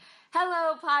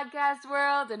Hello, podcast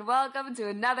world, and welcome to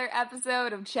another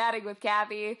episode of Chatting with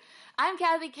Kathy. I'm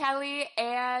Kathy Kelly,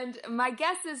 and my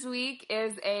guest this week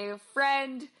is a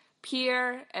friend,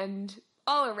 peer, and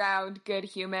all-around good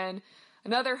human.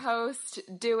 Another host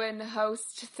doing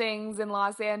host things in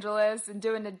Los Angeles and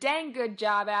doing a dang good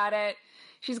job at it.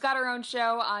 She's got her own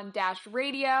show on Dash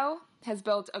Radio, has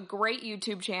built a great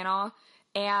YouTube channel,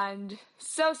 and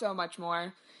so much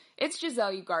more. It's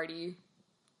Giselle Ugarte.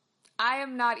 I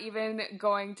am not even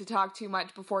going to talk too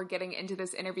much before getting into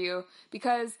this interview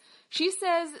because she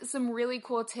says some really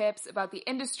cool tips about the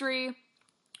industry.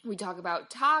 We talk about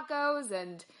tacos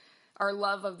and our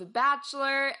love of The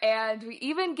Bachelor, and we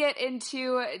even get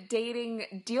into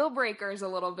dating deal breakers a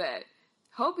little bit.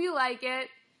 Hope you like it.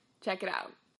 Check it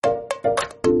out.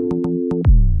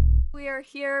 We are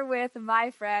here with my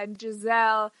friend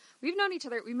Giselle. We've known each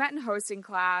other. We met in hosting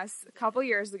class a couple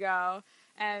years ago,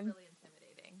 and really intimidating.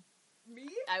 Me?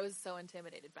 I was so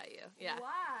intimidated by you. Yeah.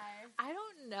 Why? I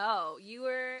don't know.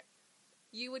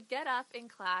 You would get up in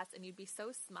class and you'd be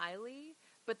so smiley,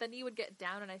 but then you would get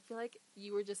down and I feel like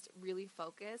you were just really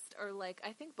focused, or like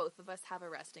I think both of us have a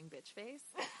resting bitch face.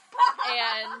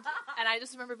 and I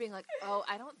just remember being like, oh,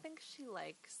 I don't think she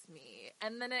likes me.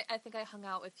 And then I think I hung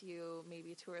out with you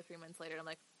maybe 2 or 3 months later and I'm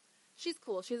like, she's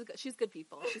cool. She's good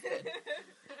people. She's good.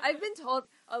 I've been told,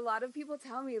 a lot of people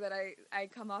tell me that I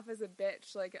come off as a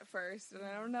bitch, like, at first, and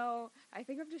I don't know. I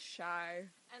think I'm just shy.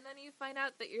 And then you find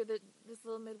out that you're this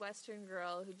little Midwestern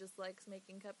girl who just likes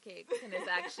making cupcakes and is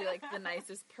actually, like, the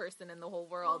nicest person in the whole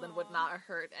world. Aww. And would not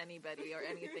hurt anybody or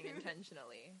anything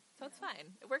intentionally. So it's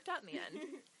fine. It worked out in the end.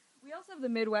 We also have the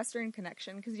Midwestern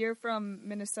connection, because you're from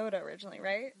Minnesota originally,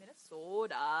 right?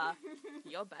 Minnesota.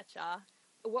 You betcha.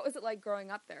 What was it like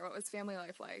growing up there? What was family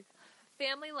life like?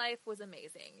 Family life was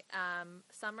amazing.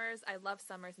 Summers, I love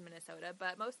summers in Minnesota,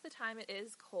 but most of the time it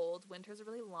is cold. Winters are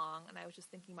really long, and I was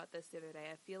just thinking about this the other day.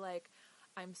 I feel like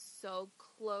I'm so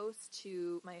close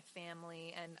to my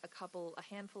family and a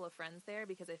handful of friends there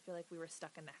because I feel like we were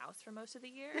stuck in the house for most of the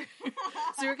year.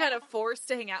 So we were kind of forced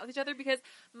to hang out with each other because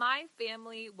my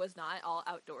family was not all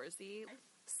outdoorsy.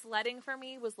 Sledding for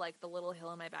me was like the little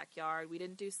hill in my backyard. We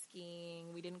didn't do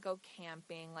skiing. We didn't go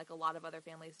camping like a lot of other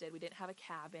families did. We didn't have a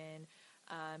cabin.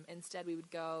 Instead, we would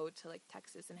go to like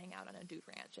Texas and hang out on a dude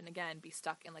ranch and again be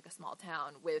stuck in like a small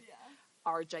town with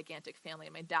our gigantic family.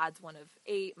 My dad's one of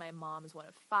 8. My mom's one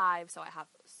of 5. So I have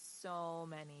so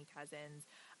many cousins.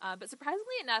 But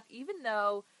surprisingly enough, even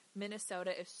though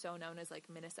Minnesota is so known as like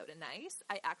Minnesota nice,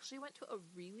 I actually went to a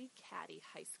really catty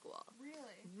high school. Really?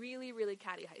 Really, really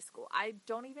catty high school. I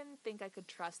don't even think I could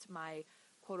trust my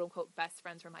quote-unquote best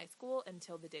friends from high school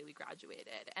until the day we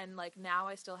graduated. And like now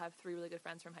I still have 3 really good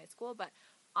friends from high school, but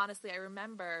honestly I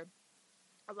remember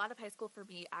a lot of high school for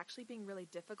me actually being really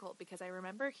difficult because I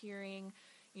remember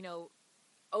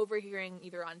overhearing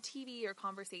either on TV or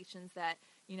conversations that,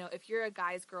 if you're a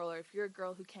guy's girl or if you're a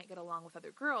girl who can't get along with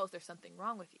other girls, there's something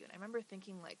wrong with you. And I remember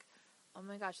thinking like, oh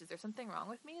my gosh, is there something wrong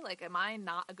with me? Like, am I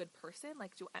not a good person?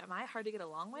 Like, am I hard to get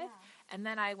along with? Yeah. And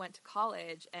then I went to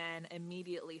college and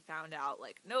immediately found out,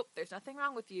 like, nope, there's nothing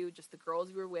wrong with you. Just the girls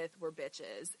you were with were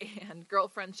bitches. And girl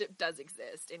friendship does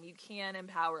exist. And you can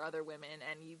empower other women.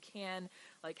 And you can,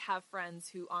 like, have friends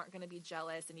who aren't going to be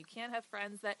jealous. And you can have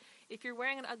friends that if you're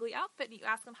wearing an ugly outfit and you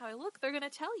ask them how I look, they're going to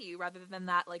tell you rather than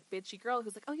that, like, bitchy girl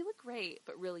who's like, oh, you look great.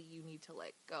 But really, you need to,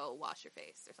 like, go wash your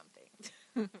face or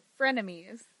something.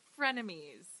 Frenemies.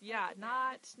 Frenemies. Yeah,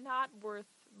 not worth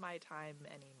my time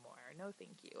anymore. No,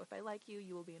 thank you. If I like you,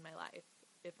 you will be in my life.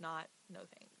 If not, no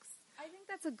thanks. I think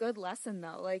that's a good lesson,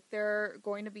 though. Like, there are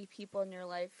going to be people in your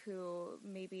life who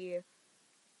maybe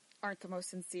aren't the most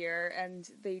sincere and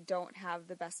they don't have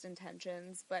the best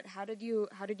intentions. But how did you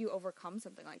overcome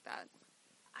something like that?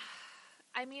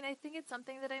 I mean, I think it's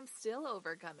something that I'm still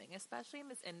overcoming, especially in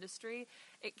this industry.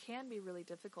 It can be really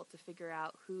difficult to figure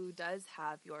out who does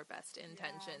have your best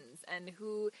intentions and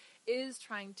who is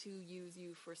trying to use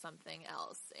you for something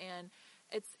else. And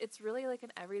it's really like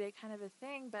an everyday kind of a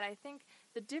thing. But I think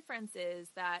the difference is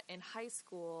that in high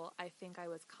school, I think I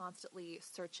was constantly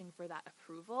searching for that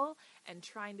approval and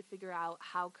trying to figure out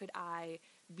how could I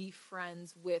be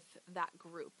friends with that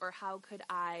group, or how could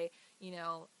I,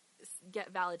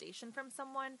 get validation from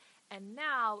someone. And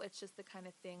now it's just the kind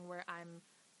of thing where I'm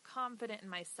confident in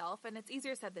myself, and it's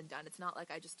easier said than done. It's not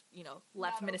like I just,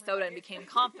 left Minnesota and became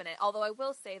confident. Although I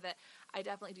will say that I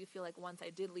definitely do feel like once I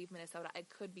did leave Minnesota, I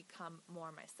could become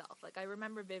more myself. Like I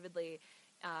remember vividly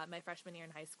my freshman year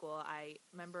in high school, I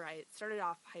remember I started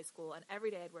off high school and every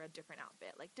day I'd wear a different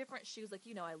outfit, like different shoes. Like,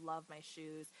 I love my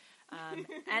shoes.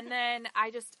 And then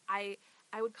I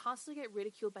I would constantly get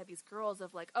ridiculed by these girls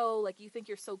of like, oh, like you think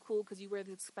you're so cool because you wear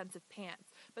these expensive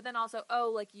pants, but then also,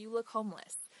 oh, like you look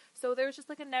homeless. So there was just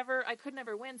like I could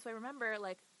never win. So I remember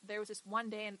like there was this one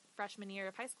day in freshman year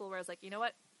of high school where I was like, you know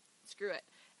what, screw it.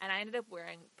 And I ended up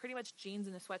wearing pretty much jeans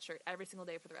and a sweatshirt every single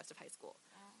day for the rest of high school.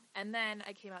 And then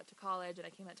I came out to college and I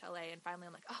came out to LA, and finally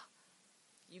I'm like, oh,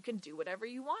 you can do whatever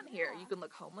you want here. You can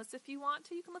look homeless if you want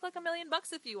to. You can look like $1 million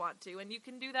if you want to, and you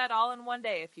can do that all in one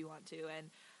day if you want to.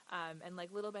 And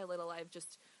like little by little, I've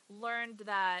just learned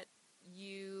that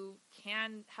you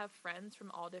can have friends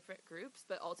from all different groups,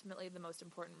 but ultimately the most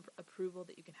important approval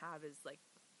that you can have is like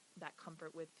that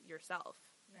comfort with yourself.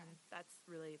 Yeah. And that's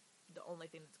really the only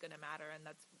thing that's going to matter. And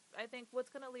that's, I think, what's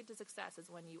going to lead to success is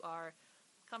when you are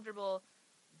comfortable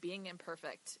being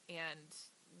imperfect and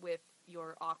with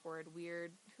your awkward,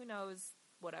 weird, who knows,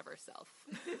 whatever self.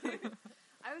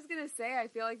 I was going to say, I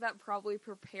feel like that probably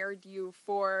prepared you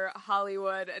for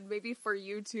Hollywood and maybe for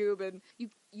YouTube, and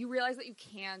you realize that you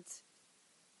can't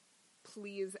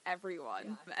please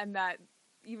everyone, and that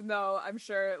even though I'm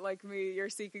sure, like me, you're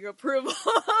seeking approval,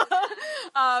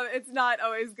 it's not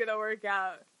always going to work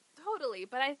out. Totally,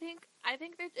 but I think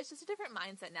it's just a different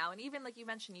mindset now, and even like you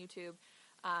mentioned YouTube,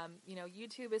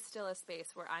 YouTube is still a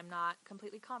space where I'm not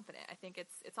completely confident. I think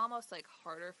it's almost like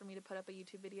harder for me to put up a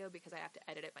YouTube video because I have to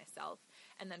edit it myself,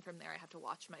 and then from there I have to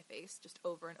watch my face just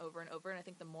over and over and over, and I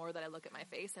think the more that I look at my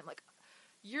face, I'm like,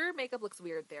 your makeup looks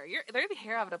weird there. There's the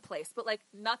hair out of place, but like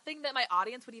nothing that my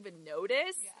audience would even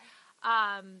notice.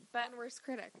 Yeah. But worst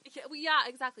critic. Yeah,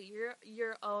 exactly. You're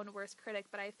your own worst critic.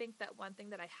 But I think that one thing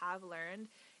that I have learned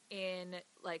in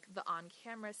like the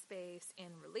on-camera space, in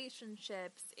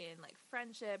relationships, in like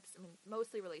friendships, I mean,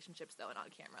 mostly relationships though, and on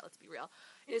camera, let's be real,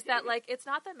 is that like, it's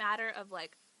not the matter of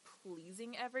like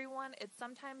pleasing everyone. It's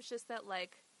sometimes just that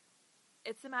like,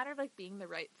 it's a matter of like being the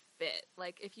right fit.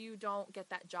 Like if you don't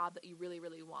get that job that you really,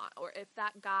 really want, or if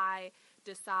that guy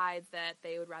decides that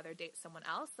they would rather date someone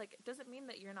else, like it doesn't mean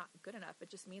that you're not good enough. It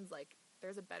just means like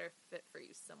there's a better fit for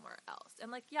you somewhere else.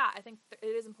 And like, yeah, I think it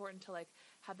is important to like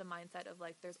have the mindset of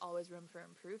like there's always room for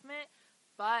improvement,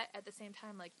 but at the same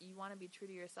time, like you want to be true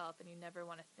to yourself and you never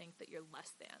want to think that you're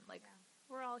less than. Like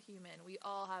we're all human. We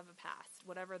all have a past,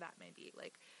 whatever that may be.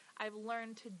 Like I've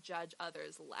learned to judge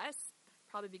others less,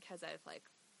 probably because I've like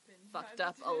fucked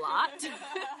up a lot.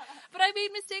 But I made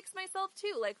mistakes myself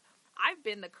too. Like I've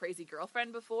been the crazy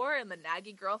girlfriend before and the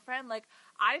naggy girlfriend. Like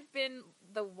I've been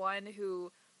the one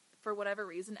who, for whatever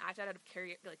reason, acted out of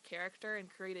character and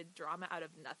created drama out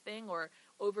of nothing or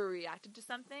overreacted to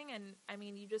something. And I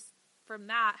mean, you just, from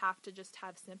that, have to just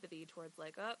have sympathy towards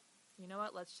like, oh, you know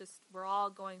what, we're all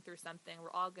going through something.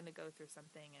 We're all going to go through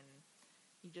something. And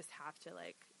you just have to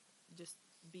like, just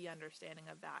be understanding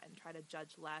of that and try to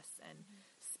judge less and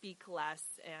speak less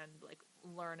and like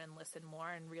learn and listen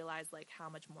more and realize like how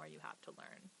much more you have to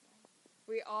learn.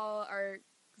 We all are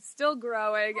still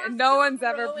growing and no one's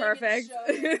ever perfect.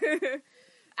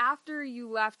 After you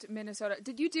left Minnesota,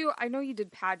 I know you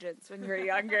did pageants when you were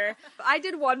younger. I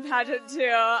did one pageant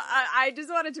too. I just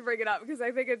wanted to bring it up because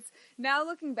I think it's, now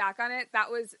looking back on it,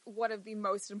 that was one of the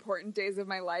most important days of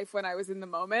my life when I was in the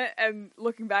moment. And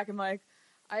looking back, I'm like,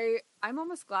 I'm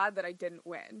almost glad that I didn't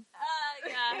win.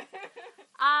 Yeah.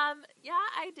 Yeah,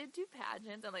 I did do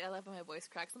pageants. I love when my voice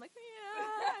cracks. I'm like, yeah,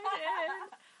 I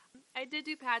did. I did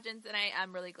do pageants, and I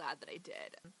am really glad that I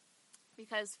did.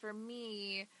 Because for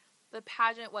me, the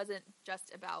pageant wasn't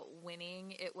just about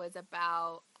winning. It was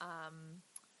about,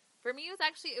 for me, it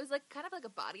was like kind of like a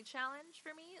body challenge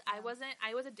for me. Yeah.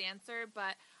 I was a dancer,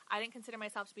 but I didn't consider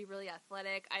myself to be really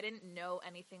athletic. I didn't know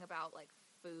anything about like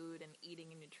food and eating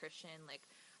and nutrition. Like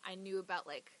I knew about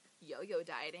like yo-yo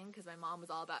dieting because my mom was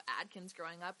all about Atkins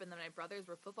growing up, and then my brothers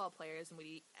were football players and we'd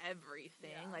eat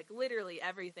everything, like literally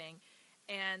everything.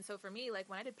 And so for me, like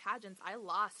when I did pageants, I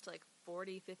lost like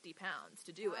 40, 50 pounds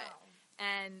to do it.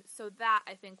 And so that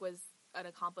I think was an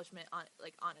accomplishment on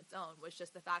its own, was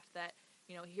just the fact that,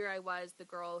 you know, here I was, the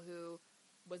girl who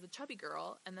was the chubby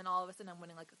girl, and then all of a sudden I'm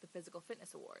winning like the physical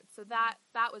fitness award. So that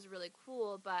was really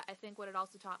cool. But I think what it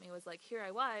also taught me was like, here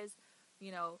I was,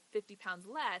 you know, 50 pounds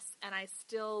less, and I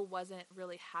still wasn't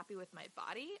really happy with my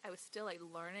body. I was still like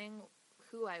learning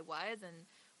who I was and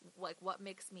like what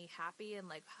makes me happy and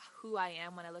like who I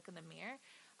am when I look in the mirror.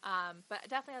 But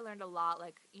definitely I learned a lot,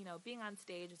 like, you know, being on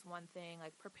stage is one thing,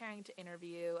 like preparing to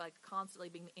interview, like constantly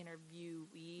being the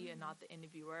interviewee and not the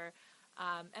interviewer.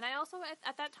 And I also,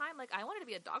 at that time, like I wanted to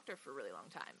be a doctor for a really long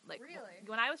time. Like really?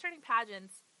 When I was starting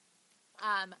pageants,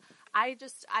 I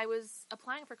was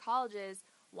applying for colleges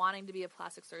wanting to be a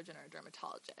plastic surgeon or a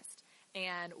dermatologist.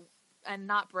 And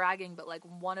not bragging, but like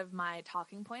one of my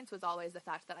talking points was always the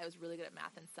fact that I was really good at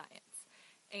math and science.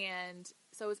 And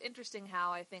so it was interesting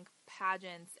how I think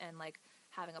pageants and like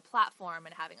having a platform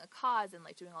and having a cause and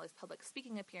like doing all these public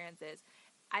speaking appearances,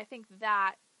 I think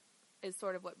that is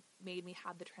sort of what made me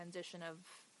have the transition of,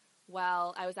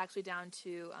 well, I was actually down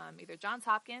to either Johns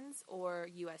Hopkins or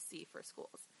USC for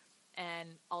schools. And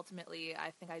ultimately,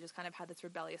 I think I just kind of had this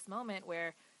rebellious moment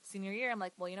where senior year, I'm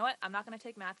like, well, you know what? I'm not going to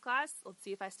take math class. Let's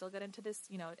see if I still get into this,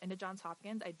 into Johns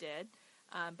Hopkins. I did.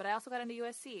 But I also got into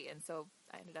USC. And so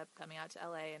I ended up coming out to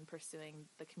LA and pursuing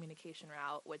the communication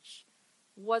route, which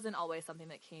wasn't always something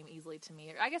that came easily to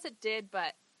me. I guess it did,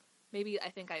 but maybe I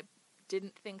think I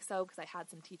didn't think so because I had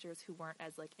some teachers who weren't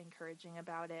as like encouraging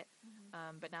about it.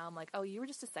 But now I'm like, oh, you were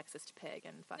just a sexist pig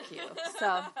and fuck you.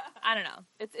 So I don't know.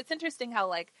 It's interesting how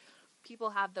like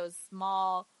people have those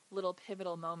small little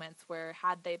pivotal moments where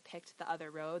had they picked the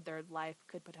other road, their life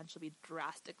could potentially be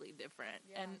drastically different.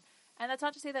 Yeah. And that's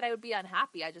not to say that I would be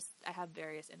unhappy. I have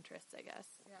various interests, I guess.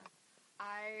 Yeah.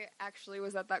 I actually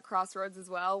was at that crossroads as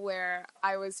well where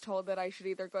I was told that I should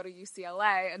either go to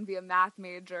UCLA and be a math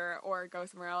major or go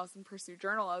somewhere else and pursue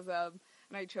journalism.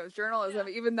 And I chose journalism,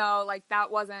 even though, like,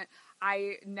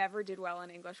 I never did well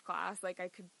in English class. Like, I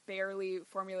could barely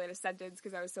formulate a sentence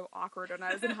because I was so awkward when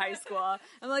I was in high school.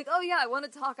 I'm like, oh, yeah, I want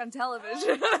to talk on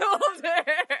television.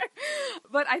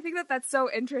 But I think that that's so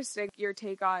interesting, your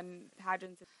take on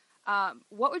pageants.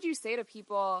 What would you say to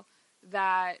people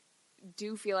that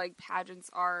do feel like pageants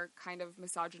are kind of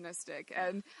misogynistic?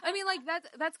 And I mean, like,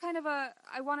 that's kind of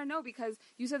I want to know, because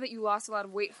you said that you lost a lot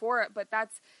of weight for it, but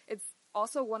it's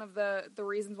also one of the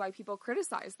reasons why people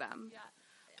criticize them. Yeah.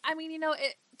 I mean,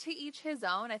 to each his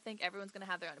own. I think everyone's going to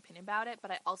have their own opinion about it,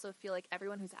 but I also feel like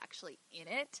everyone who's actually in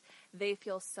it, they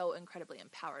feel so incredibly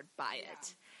empowered by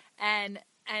it. And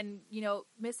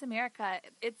Miss America,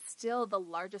 it's still the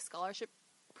largest scholarship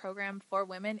program for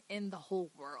women in the whole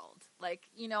world. Like,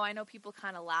 I know people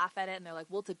kind of laugh at it and they're like,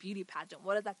 well, it's a beauty pageant.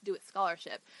 What does that have to do with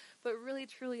scholarship? But really,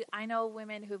 truly, I know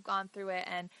women who've gone through it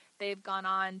and they've gone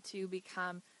on to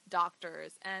become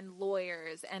doctors and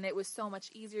lawyers, and it was so much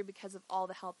easier because of all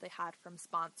the help they had from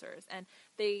sponsors, and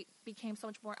they became so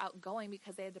much more outgoing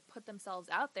because they had to put themselves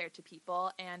out there to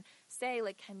people and say,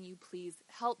 like, can you please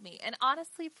help me? And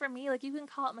honestly, for me, like, you can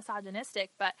call it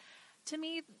misogynistic, but to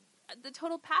me, the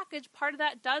total package, part of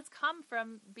that does come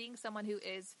from being someone who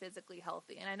is physically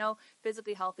healthy. And I know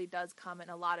physically healthy does come in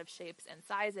a lot of shapes and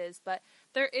sizes, but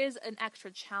there is an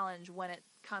extra challenge when it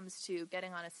comes to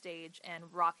getting on a stage and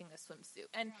rocking a swimsuit.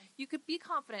 And you could be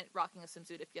confident rocking a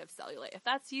swimsuit if you have cellulite. If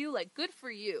that's you, like, good for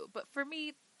you. But for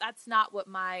me, that's not what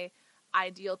my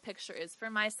ideal picture is for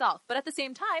myself. But at the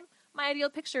same time, my ideal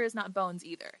picture is not bones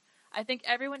either. I think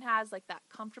everyone has, like, that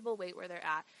comfortable weight where they're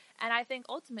at. And I think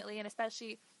ultimately, and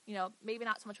especially, maybe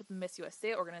not so much with the Miss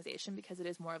USA organization because it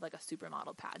is more of like a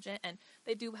supermodel pageant and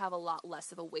they do have a lot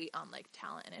less of a weight on like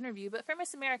talent and interview. But for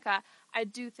Miss America, I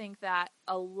do think that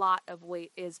a lot of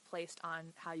weight is placed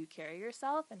on how you carry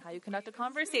yourself and how you conduct a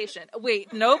conversation.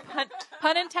 Wait, no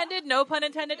pun intended, no pun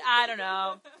intended. I don't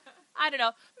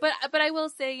know. But I will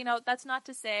say, that's not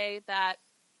to say that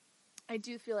I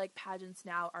do feel like pageants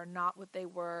now are not what they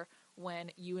were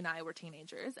when you and I were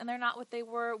teenagers, and they're not what they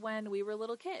were when we were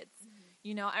little kids. Mm-hmm.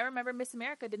 I remember Miss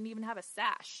America didn't even have a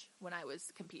sash when I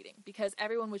was competing because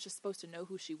everyone was just supposed to know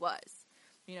who she was.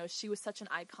 She was such an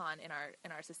icon in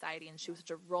our society, and she was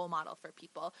such a role model for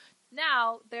people.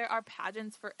 Now there are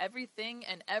pageants for everything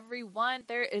and everyone.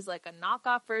 There is like a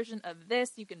knockoff version of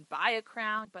this. You can buy a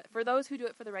crown, but for those who do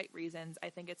it for the right reasons, I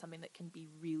think it's something that can be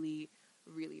really,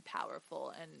 really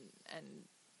powerful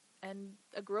and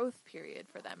a growth period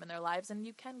for them in their lives. And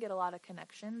you can get a lot of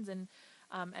connections and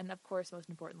of course, most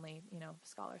importantly,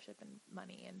 scholarship and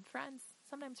money and friends,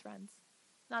 sometimes friends,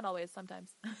 not always, sometimes.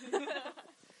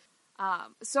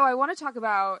 So I want to talk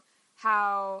about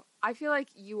how I feel like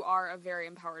you are a very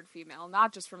empowered female,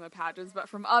 not just from the pageants, but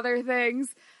from other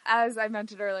things. As I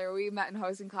mentioned earlier, we met in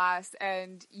hosting class,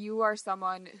 and you are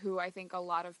someone who I think a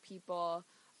lot of people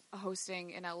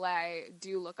hosting in LA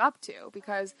do look up to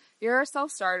because you're a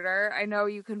self-starter. I know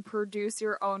you can produce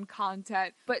your own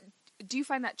content, but do you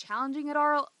find that challenging at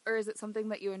all, or is it something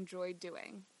that you enjoy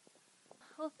doing?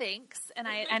 Well, thanks. And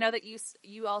I know that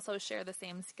you also share the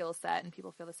same skill set and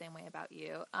people feel the same way about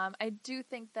you. I do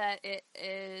think that it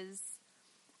is,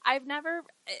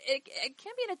 it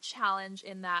can be a challenge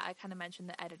in that I kind of mentioned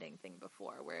the editing thing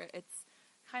before, where it's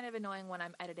kind of annoying when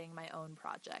I'm editing my own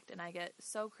project and I get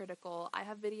so critical. I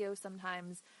have videos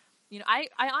sometimes, I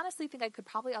honestly think I could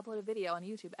probably upload a video on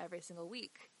YouTube every single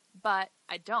week, but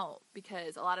I don't,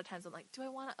 because a lot of times I'm like, do I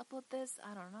want to upload this?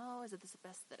 I don't know. Is it the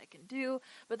best that I can do?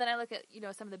 But then I look at,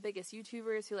 some of the biggest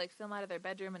YouTubers who like film out of their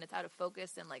bedroom and it's out of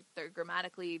focus and like they're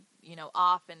grammatically,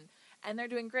 off, and and they're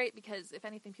doing great because, if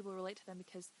anything, people relate to them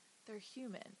because they're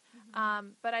human.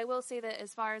 But I will say that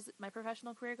as far as my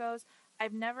professional career goes,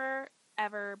 I've never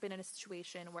ever been in a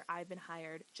situation where I've been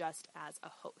hired just as a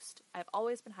host. I've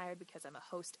always been hired because I'm a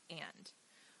host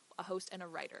and a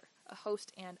writer, a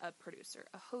host and a producer,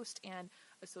 a host and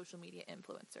a social media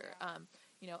influencer,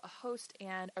 a host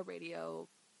and a radio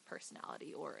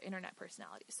personality or internet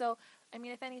personality. So, I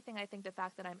mean, if anything, I think the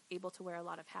fact that I'm able to wear a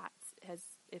lot of hats has,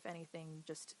 if anything,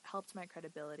 just helped my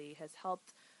credibility, has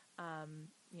helped,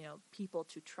 people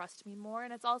to trust me more.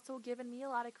 And it's also given me a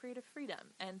lot of creative freedom.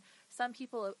 And some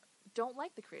people don't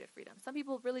like the creative freedom. Some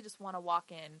people really just want to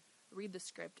walk in, read the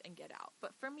script, and get out.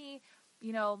 But for me,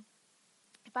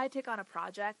 if I take on a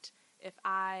project, if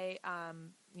I,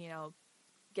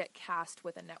 get cast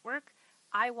with a network,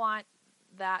 I want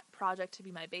that project to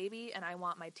be my baby, and I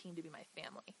want my team to be my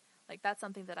family. Like, that's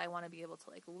something that I want to be able to,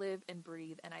 like, live and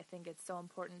breathe, and I think it's so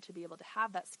important to be able to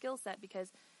have that skill set,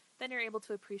 because then you're able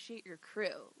to appreciate your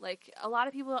crew. Like, a lot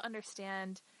of people don't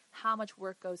understand how much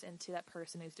work goes into that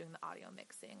person who's doing the audio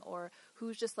mixing, or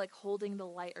who's just, like, holding the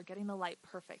light or getting the light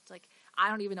perfect. Like, I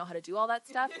don't even know how to do all that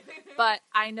stuff, but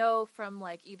I know from,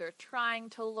 like, either trying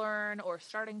to learn or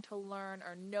starting to learn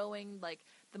or knowing, like,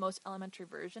 the most elementary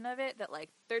version of it, that, like,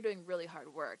 they're doing really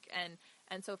hard work.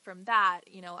 And so from that,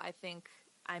 I think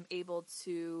I'm able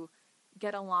to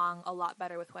get along a lot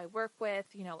better with who I work with,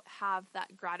 have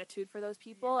that gratitude for those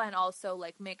people, and also,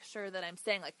 like, make sure that I'm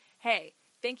saying, like, hey,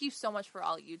 thank you so much for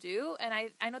all you do. And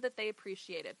I know that they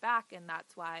appreciate it back, and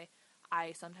that's why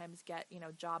I sometimes get,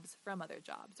 jobs from other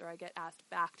jobs, or I get asked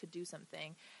back to do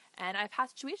something. And I've had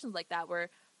situations like that where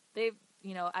they've,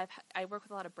 I work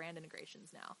with a lot of brand integrations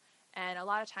now. And a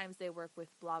lot of times they work with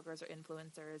bloggers or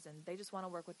influencers, and they just want to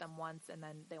work with them once, and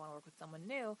then they want to work with someone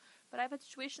new. But I've had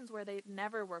situations where they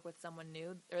never work with someone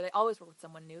new, or they always work with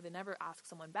someone new. They never ask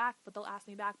someone back, but they'll ask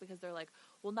me back because they're like,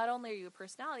 well, not only are you a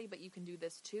personality, but you can do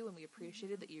this too, and we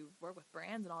appreciated that you work with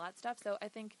brands and all that stuff. So I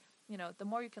think, the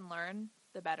more you can learn,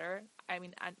 the better. I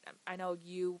mean, I know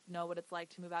you know what it's like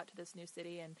to move out to this new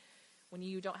city, and when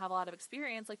you don't have a lot of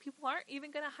experience, like, people aren't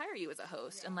even going to hire you as a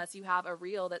host unless you have a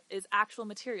reel that is actual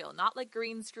material, not like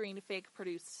green screen, fake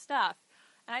produced stuff.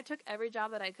 And I took every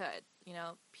job that I could,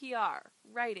 PR,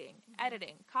 writing,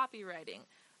 editing, copywriting.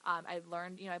 I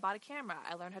learned, I bought a camera.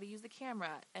 I learned how to use the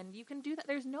camera, and you can do that.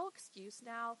 There's no excuse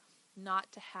now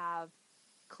not to have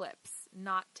clips,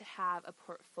 not to have a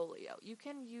portfolio. You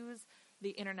can use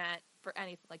the internet for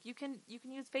anything. Like, you can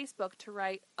use Facebook to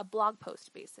write a blog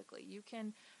post, basically. You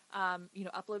can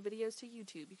upload videos to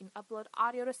YouTube. You can upload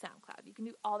audio to SoundCloud. You can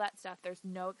do all that stuff. There's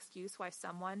no excuse why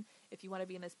someone, if you want to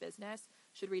be in this business,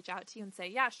 should reach out to you and say,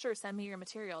 yeah, sure, send me your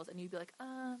materials. And you'd be like,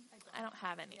 I don't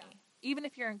have any. Yeah. Even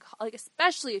if you're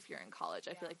especially if you're in college.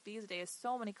 I feel like these days,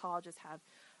 so many colleges have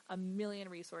a million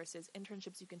resources,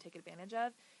 internships you can take advantage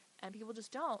of, and people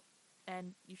just don't.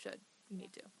 And you should. You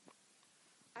need to.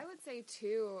 I would say,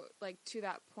 too, like, to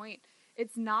that point,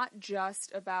 it's not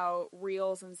just about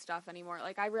reels and stuff anymore.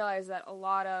 Like, I realize that a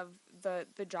lot of the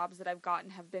jobs that I've gotten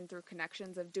have been through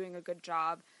connections of doing a good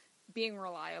job, being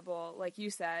reliable, like you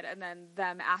said, and then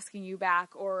them asking you back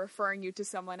or referring you to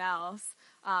someone else,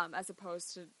 as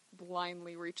opposed to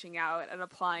blindly reaching out and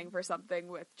applying for something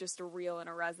with just a reel and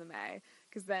a resume,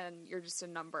 because then you're just a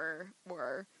number,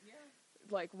 or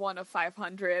like one of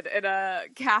 500 in a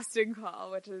casting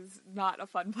call, which is not a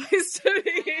fun place to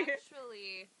be.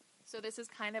 Actually, so this is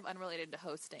kind of unrelated to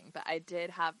hosting, but I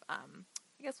did have, I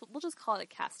guess we'll just call it a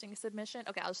casting submission.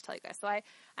 Okay, I'll just tell you guys. So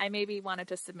I maybe wanted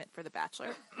to submit for The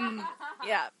Bachelor.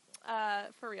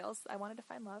 For reals. I wanted to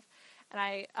find love. And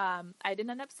I didn't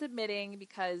end up submitting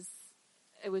because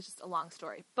it was just a long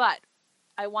story. But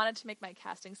I wanted to make my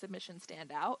casting submission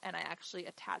stand out, and I actually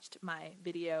attached my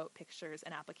video, pictures,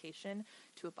 and application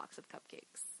to a box of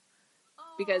cupcakes.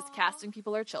 Aww. Because casting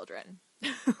people are children.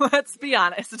 Let's be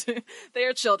honest. They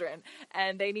are children,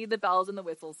 and they need the bells and the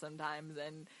whistles sometimes,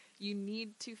 and you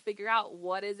need to figure out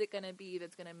what is it going to be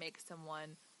that's going to make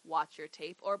someone watch your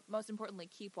tape, or most importantly,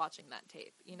 keep watching that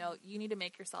tape. You need to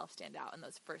make yourself stand out in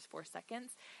those first 4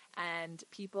 seconds, and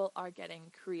people are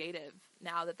getting creative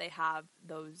now that they have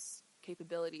those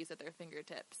capabilities at their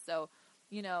fingertips. So,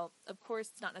 of course,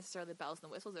 it's not necessarily the bells and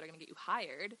the whistles that are going to get you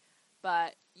hired,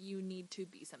 but you need to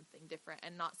be something different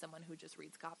and not someone who just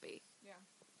reads copy. Yeah.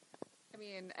 I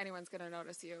mean, anyone's going to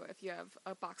notice you if you have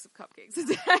a box of cupcakes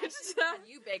attached.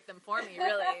 You bake them for me,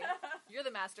 really. You're the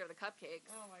master of the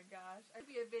cupcakes. Oh my gosh. It'd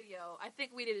be a video. I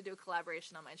think we need to do a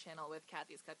collaboration on my channel with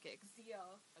Kathy's Cupcakes. Deal.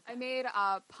 Okay. I made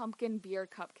pumpkin beer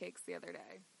cupcakes the other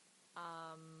day.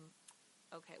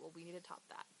 Okay, well, we need to top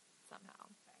that somehow.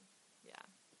 Okay.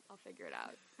 Yeah. I'll figure it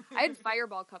out. I had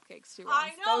fireball cupcakes too.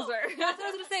 I know. Those were. That's what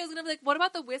I was gonna say. I was gonna be like, what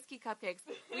about the whiskey cupcakes?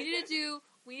 We need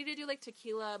to do like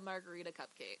tequila margarita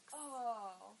cupcakes.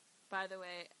 Oh. By the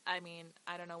way, I mean,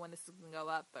 I don't know when this is gonna go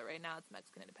up, but right now it's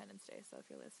Mexican Independence Day, so if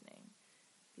you're listening,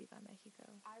 Viva Mexico.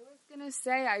 I was gonna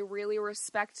say I really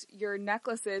respect your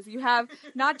necklaces. You have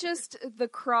not just the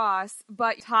cross,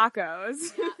 but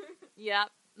tacos. Yeah.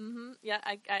 Mm-hmm. Yeah.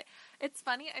 I. It's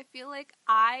funny. I feel like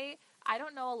I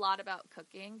don't know a lot about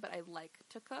cooking, but I like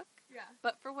to cook. Yeah.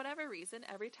 But for whatever reason,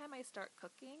 every time I start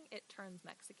cooking, it turns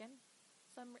Mexican.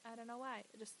 I don't know why.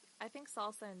 I think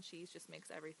salsa and cheese just makes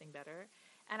everything better.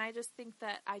 And I just think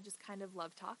that I just kind of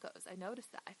love tacos. I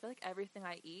noticed that. I feel like everything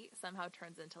I eat somehow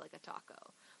turns into like a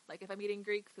taco. Like if I'm eating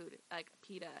Greek food, like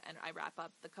pita, and I wrap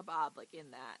up the kebab like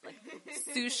in that. Like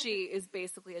sushi is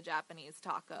basically a Japanese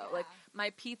taco. Yeah. Like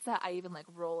my pizza, I even like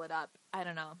roll it up. I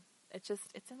don't know. It's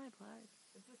in my blood.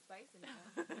 It's the spice in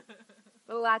it.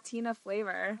 The Latina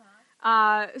flavor.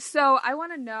 So I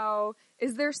want to know,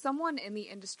 is there someone in the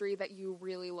industry that you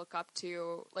really look up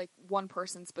to, like one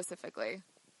person specifically?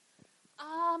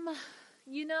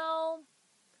 You know,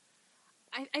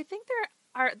 I think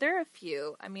there are a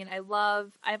few. I mean,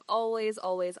 I've always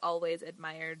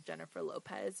admired Jennifer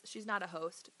Lopez. She's not a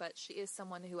host, but she is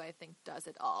someone who I think does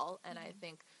it all, and I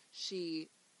think she's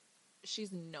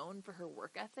known for her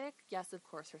work ethic. Yes, of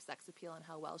course, her sex appeal and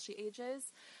how well she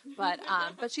ages, but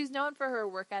she's known for her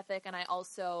work ethic, and I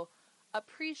also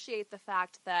appreciate the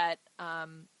fact that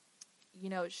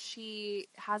she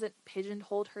hasn't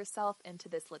pigeonholed herself into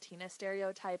this Latina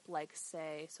stereotype like,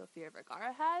 say, Sofia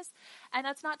Vergara has. And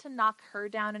that's not to knock her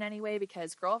down in any way,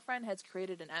 because Girlfriend has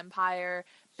created an empire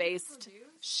based.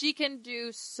 She can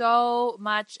do so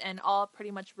much, and all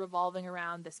pretty much revolving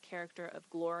around this character of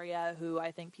Gloria, who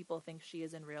I think people think she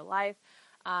is in real life.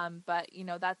 But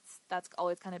that's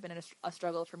always kind of been a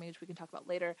struggle for me, which we can talk about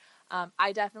later.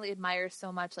 I definitely admire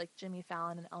so much like Jimmy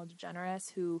Fallon and Ellen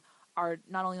DeGeneres, who are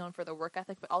not only known for their work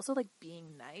ethic, but also like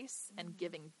being nice and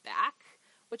giving back,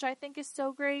 which I think is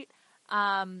so great.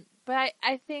 But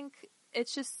I think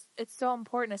it's so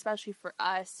important, especially for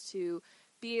us, to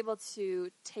be able to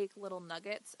take little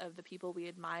nuggets of the people we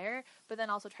admire, but then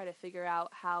also try to figure out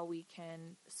how we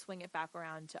can swing it back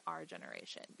around to our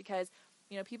generation. Because,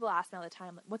 people ask me all the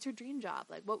time, like, what's your dream job?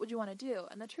 Like, what would you want to do?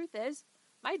 And the truth is,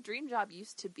 my dream job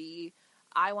used to be,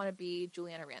 I want to be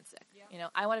Juliana Rancic. Yeah.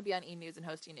 I want to be on E! News and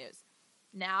host E! News.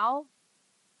 Now,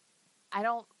 I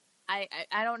don't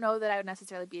know that I would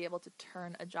necessarily be able to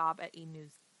turn a job at E!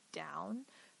 News down,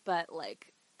 but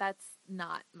like, that's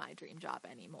not my dream job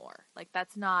anymore. Like,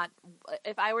 that's not,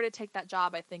 if I were to take that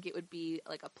job, I think it would be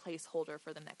like a placeholder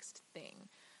for the next thing.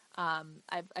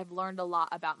 I've learned a lot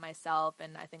about myself,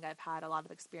 and I think I've had a lot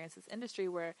of experience in this industry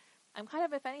where I'm kind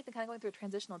of, if anything, kind of going through a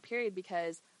transitional period,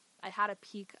 because I had a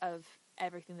peak of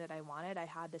everything that I wanted. I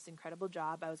had this incredible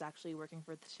job. I was actually working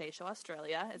for the Today Show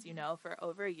Australia, as you know, for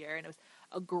over a year, and it was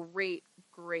a great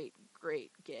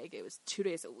gig. It was 2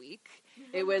 days a week.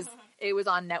 It was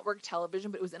on network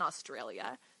television, but it was in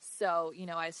Australia. So,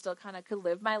 I still kind of could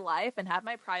live my life and have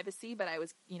my privacy, but I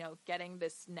was, getting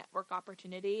this network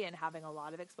opportunity and having a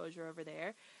lot of exposure over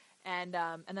there. And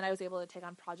then I was able to take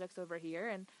on projects over here,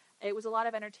 and it was a lot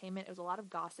of entertainment. It was a lot of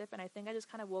gossip. And I think I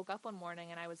just kind of woke up one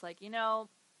morning and I was like,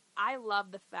 I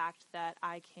love the fact that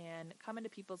I can come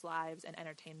into people's lives and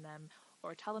entertain them,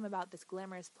 or tell them about this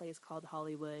glamorous place called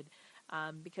Hollywood.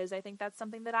 Because I think that's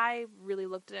something that I really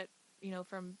looked at,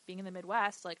 from being in the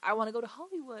Midwest. Like, I want to go to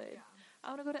Hollywood. Yeah. I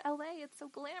want to go to LA. It's so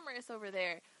glamorous over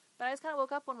there. But I just kind of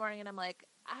woke up one morning and I'm like,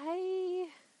 I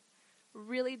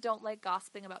really don't like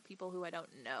gossiping about people who I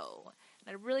don't know.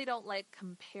 And I really don't like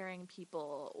comparing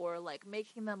people, or like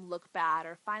making them look bad,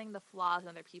 or finding the flaws in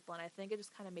other people. And I think it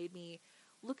just kind of made me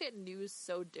look at news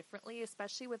so differently,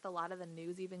 especially with a lot of the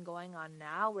news even going on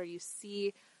now, where you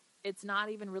see it's not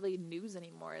even really news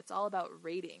anymore. It's all about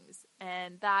ratings.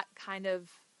 And that kind of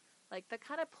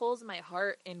pulls my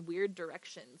heart in weird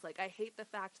directions. Like, I hate the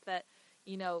fact that,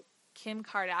 Kim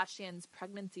Kardashian's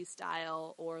pregnancy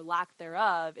style, or lack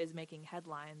thereof, is making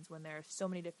headlines when there are so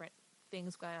many different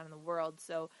things going on in the world.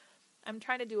 So I'm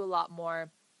trying to do a lot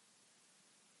more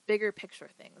bigger picture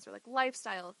things, or like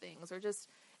lifestyle things, or just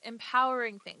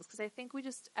empowering things. Because I think we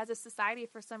just, as a society,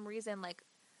 for some reason, like,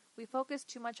 we focus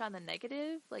too much on the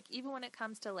negative. Like, even when it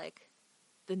comes to like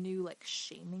the new like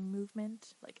shaming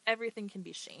movement, like everything can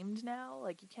be shamed now.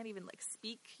 Like, you can't even like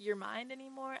speak your mind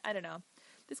anymore. I don't know.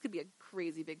 This could be a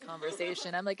crazy big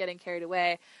conversation. I'm like getting carried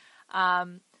away.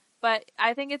 But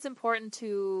I think it's important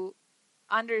to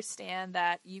understand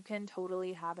that you can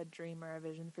totally have a dream or a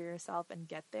vision for yourself and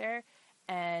get there,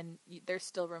 and there's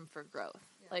still room for growth.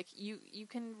 Yeah. Like, you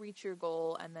can reach your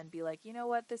goal and then be like, you know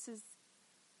what, this is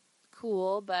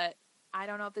cool, but I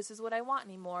don't know if this is what I want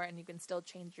anymore, and you can still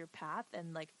change your path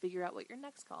and, like, figure out what your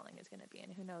next calling is going to be,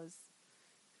 and who knows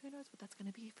what that's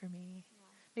going to be for me. Yeah.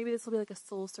 Maybe this will be, like, a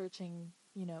soul-searching,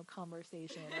 you know,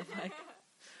 conversation of, like,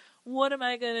 what am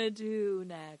I going to do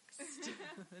next?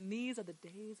 And these are the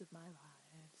days of my lives.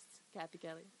 Kathy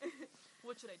Kelly.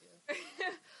 What should I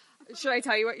do? Should I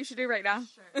tell you what you should do right now?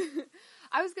 Sure.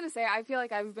 I was going to say, I feel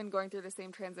like I've been going through the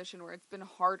same transition where it's been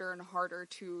harder and harder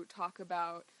to talk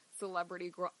about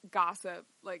celebrity gossip.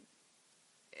 Like,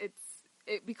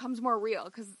 it becomes more real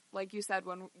because, like you said,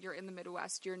 when you're in the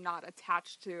Midwest, you're not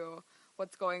attached to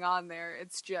what's going on there.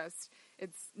 It's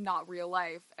not real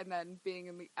life. And then being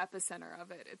in the epicenter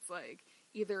of it, it's like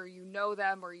either you know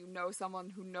them or you know someone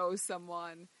who knows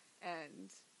someone,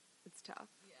 and it's tough.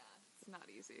 Yeah. It's not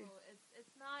easy. Well,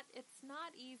 it's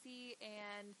not easy,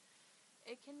 and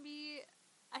it can be,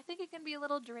 I think it can be a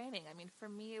little draining. I mean, for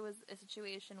me, it was a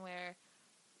situation where,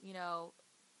 you know,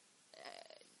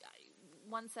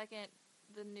 one second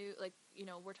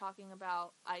we're talking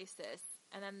about ISIS,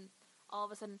 and then all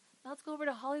of a sudden, let's go over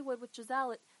to Hollywood with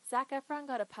Giselle. Zac Efron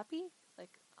got a puppy?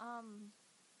 Like,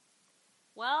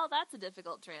 well, that's a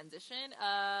difficult transition.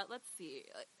 Let's see.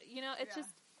 You know, it's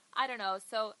just, I don't know.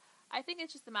 So I think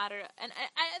it's just a matter, and the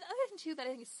other thing too that I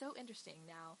think is so interesting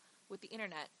now with the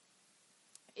internet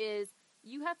is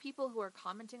you have people who are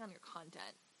commenting on your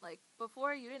content. Like,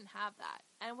 before you didn't have that.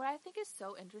 And what I think is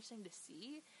so interesting to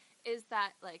see is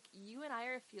that, like, you and I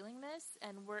are feeling this,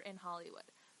 and we're in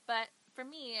Hollywood. But for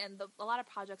me, and a lot of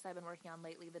projects I've been working on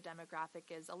lately, the demographic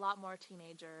is a lot more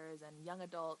teenagers and young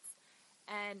adults,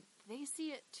 and they see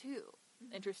it too,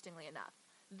 interestingly enough.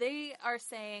 They are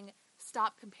saying,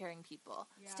 stop comparing people.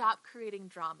 Yeah. Stop creating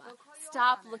drama.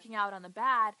 Stop looking out on the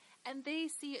bad. And they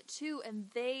see it too, and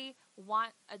they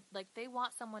want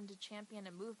someone to champion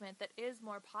a movement that is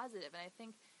more positive. And I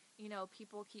think, you know,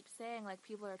 people keep saying, like,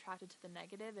 people are attracted to the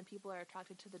negative and people are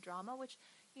attracted to the drama, which,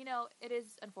 you know, it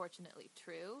is unfortunately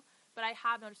true. But I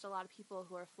have noticed a lot of people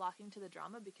who are flocking to the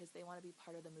drama because they want to be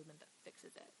part of the movement that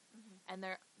fixes it. Mm-hmm. And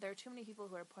there are too many people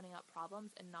who are putting up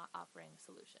problems and not offering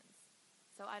solutions.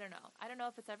 So I don't know. I don't know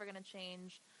if it's ever going to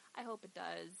change. I hope it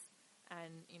does.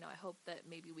 And, you know, I hope that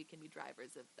maybe we can be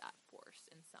drivers of that force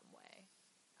in some way.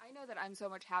 I know that I'm so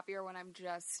much happier when I'm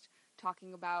just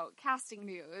talking about casting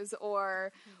news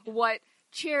or what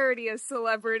charity a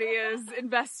celebrity is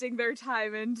investing their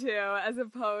time into, as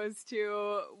opposed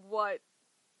to what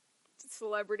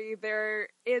celebrity they're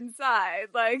inside.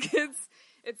 Like,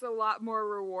 it's a lot more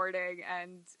rewarding,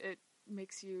 and it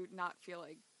makes you not feel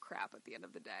like crap at the end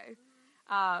of the day.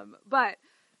 But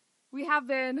we have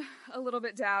been a little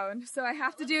bit down, so I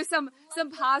have to do some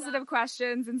positive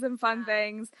questions and some fun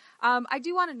things. I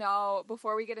do want to know,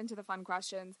 before we get into the fun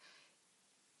questions,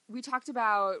 we talked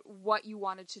about what you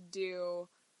wanted to do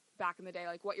back in the day,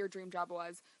 like what your dream job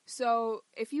was. So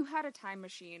if you had a time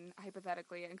machine,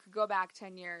 hypothetically, and could go back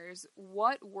 10 years,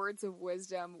 what words of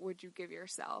wisdom would you give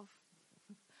yourself?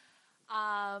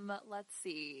 Let's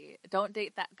see. Don't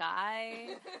date that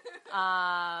guy.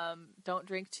 Don't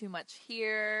drink too much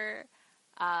here.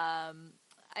 I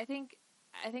think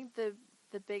the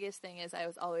biggest thing is I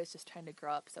was always just trying to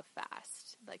grow up so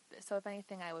fast. Like, so if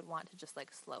anything, I would want to just,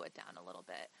 like, slow it down a little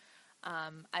bit.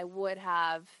 I would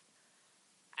have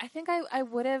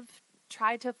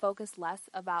tried to focus less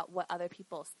about what other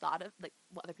people thought of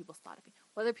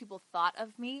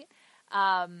me.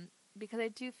 Because I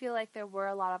do feel like there were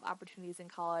a lot of opportunities in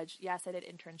college. Yes, I did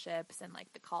internships and,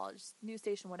 like, the college news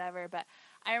station, whatever. But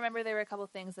I remember there were a couple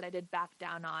things that I did back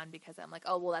down on because I'm like,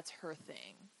 oh, well, that's her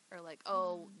thing. Or, like,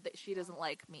 oh, she doesn't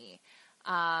like me.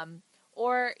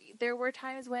 Or there were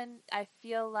times when I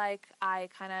feel like I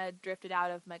kind of drifted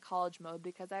out of my college mode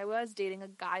because I was dating a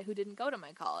guy who didn't go to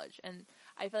my college. And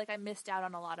I feel like I missed out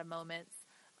on a lot of moments.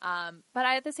 But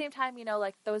at the same time, you know,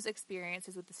 like, those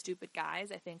experiences with the stupid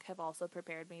guys, I think, have also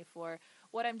prepared me for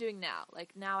what I'm doing now.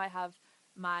 Like, now I have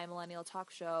my millennial talk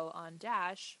show on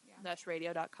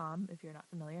Dash-radio.com. If you're not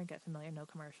familiar, get familiar. No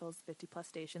commercials, 50+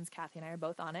 stations. Kathy and I are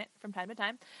both on it from time to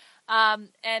time.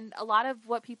 And a lot of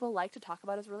what people like to talk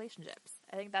about is relationships.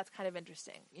 I think that's kind of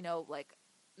interesting. You know, like,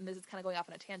 and this is kind of going off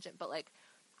on a tangent, but, like,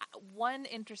 one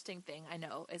interesting thing I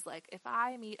know is, like, if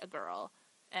I meet a girl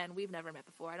and we've never met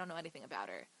before, I don't know anything about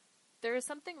her, there is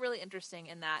something really interesting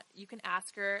in that you can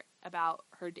ask her about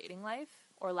her dating life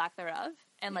or lack thereof,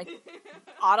 and, like,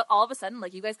 all of a sudden,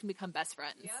 like, you guys can become best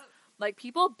friends. Yep. Like,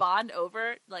 people bond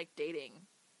over, like, dating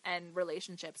and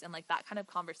relationships and, like, that kind of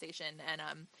conversation.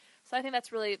 And so I think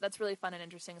that's really fun and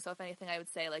interesting. So if anything, I would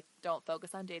say, like, don't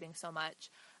focus on dating so much.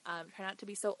 Try not to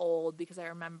be so old, because I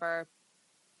remember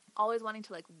always wanting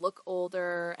to like look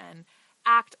older and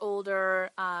act older.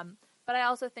 But I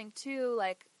also think too,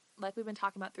 like we've been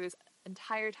talking about through this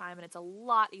entire time, and it's a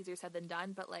lot easier said than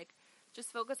done, but like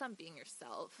just focus on being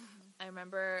yourself. I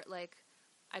remember like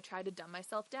I tried to dumb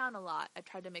myself down a lot. I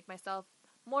tried to make myself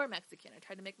more Mexican. I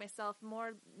tried to make myself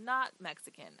more not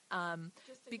Mexican.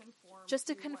 Just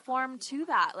to conform to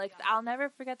that. Like, I'll never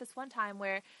forget this one time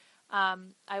where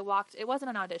I walked, it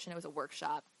wasn't an audition, it was a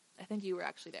workshop. I think you were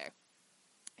actually there.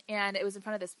 And it was in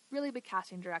front of this really big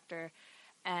casting director.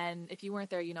 And if you weren't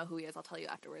there, you know who he is. I'll tell you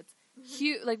afterwards.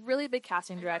 Huge, like really big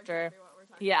casting director.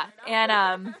 Exactly yeah. And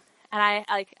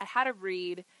I had to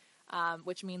read,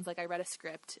 which means like I read a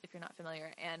script if you're not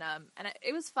familiar. And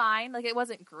it was fine. Like, it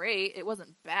wasn't great. It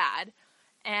wasn't bad.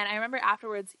 And I remember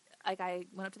afterwards, like, I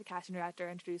went up to the casting director,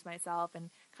 introduced myself, and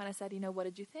kind of said, you know, what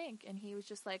did you think? And he was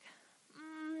just like,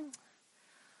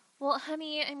 well,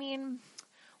 honey, I mean,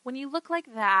 when you look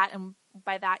like that, and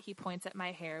by that he points at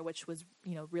my hair, which was,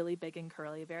 you know, really big and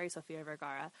curly, very Sofia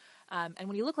Vergara. And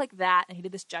when you look like that, and he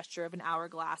did this gesture of an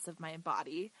hourglass of my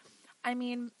body, I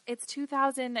mean, it's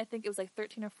 2000, I think it was like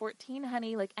 13 or 14,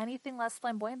 honey. Like, anything less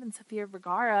flamboyant than Sofia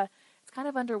Vergara, it's kind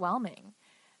of underwhelming.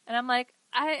 And I'm like,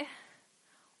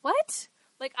 what?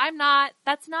 Like,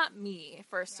 that's not me,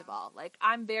 first of all. Like,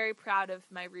 I'm very proud of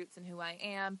my roots and who I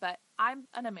am, but I'm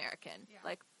an American,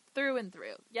 like, through and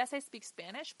through. Yes, I speak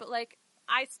Spanish, but, like,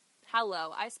 I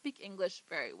speak English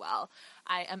very well.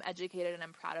 I am educated, and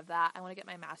I'm proud of that. I want to get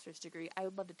my master's degree. I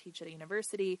would love to teach at a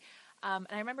university. And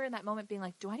I remember in that moment being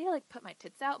like, do I need to, like, put my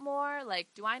tits out more? Like,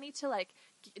 do I need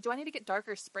to get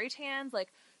darker spray tans?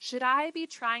 Like, should I be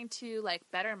trying to, like,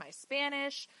 better my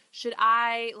Spanish? Should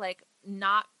I, like,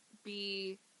 not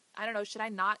be, I don't know, should I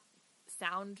not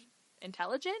sound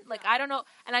intelligent? Like, I don't know.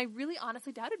 And I really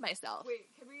honestly doubted myself. Wait,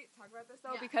 can we talk about this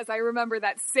though? Yeah. Because I remember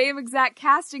that same exact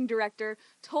casting director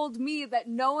told me that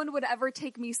no one would ever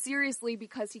take me seriously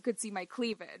because he could see my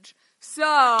cleavage.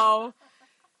 So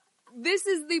this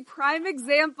is the prime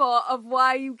example of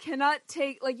why you cannot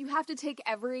take, like, you have to take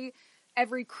every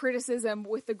criticism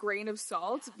with a grain of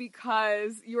salt,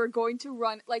 because you're going to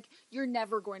you're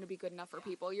never going to be good enough for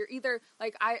people. You're either,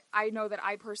 like, I know that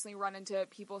I personally run into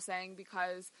people saying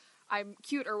because I'm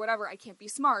cute or whatever, I can't be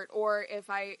smart, or if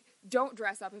I don't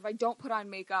dress up, if I don't put on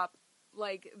makeup,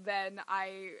 like, then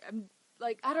I am,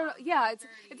 like, I don't know, yeah,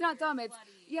 it's not dumb, it's,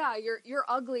 yeah, you're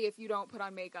ugly if you don't put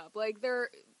on makeup. Like, there are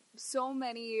so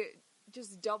many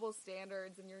just double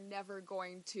standards, and you're never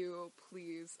going to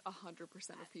please 100%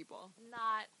 of people.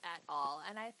 Not at all.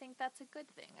 And I think that's a good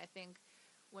thing. I think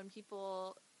when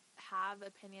people have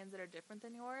opinions that are different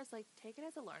than yours, like, take it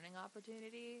as a learning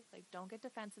opportunity. Like, don't get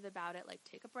defensive about it. Like,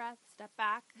 take a breath, step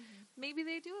back. Mm-hmm. Maybe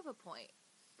they do have a point,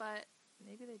 but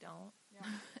maybe they don't. Yeah.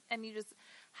 And you just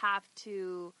have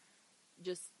to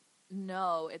just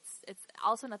know it's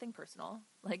also nothing personal.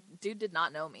 Like, dude did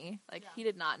not know me. Like, he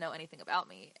did not know anything about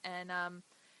me. And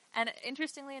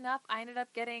interestingly enough, I ended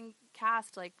up getting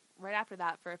cast, like, right after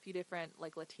that for a few different,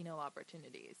 like, Latino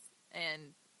opportunities.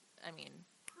 And, I mean,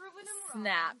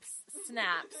 snaps.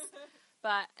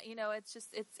 But, you know, it's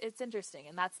just, it's interesting.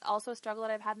 And that's also a struggle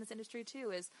that I've had in this industry,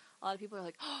 too, is a lot of people are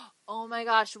like, oh my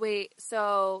gosh, wait,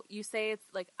 so you say it's,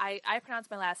 like, I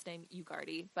pronounce my last name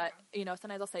Ugarte, but, you know,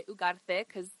 sometimes I'll say Ugarte,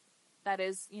 because that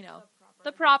is, you know,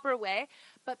 the proper way.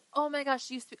 But, oh my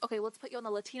gosh, okay, let's put you on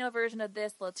the Latino version of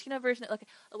this, the Latino version, like,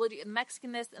 we'll do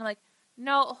Mexican this. And I'm like,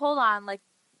 no, hold on. Like,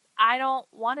 I don't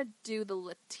want to do the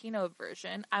Latino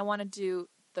version. I want to do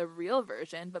the real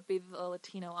version, but be the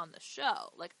Latino on the show.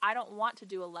 Like, I don't want to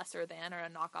do a lesser than or a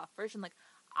knockoff version. Like,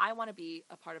 I want to be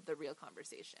a part of the real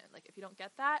conversation. Like, if you don't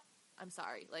get that, I'm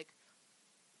sorry. Like,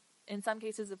 in some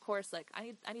cases, of course, like,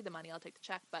 I need the money, I'll take the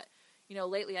check, but, you know,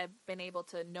 lately I've been able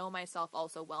to know myself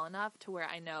also well enough to where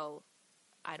I know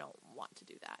I don't want to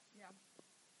do that. Yeah.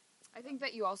 I think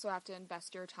that you also have to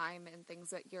invest your time in things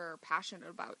that you're passionate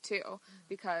about, too, mm-hmm.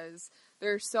 because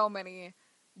there's so many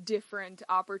different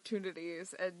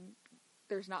opportunities, and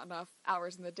there's not enough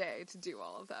hours in the day to do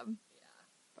all of them.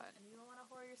 Yeah. And you don't want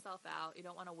to whore yourself out. You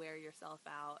don't want to wear yourself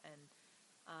out.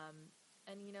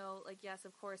 And, you know, like, yes,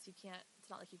 of course, you can't, it's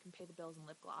not like you can pay the bills in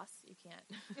lip gloss. You can't,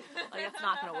 like, that's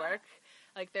not going to work.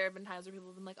 Like, there have been times where people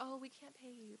have been like, oh, we can't pay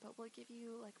you, but we'll give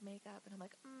you, like, makeup. And I'm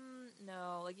like,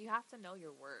 no, like, you have to know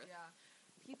your worth.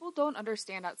 Yeah. People don't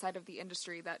understand outside of the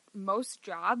industry that most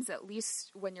jobs, at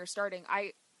least when you're starting,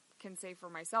 I can say for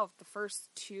myself, the first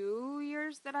 2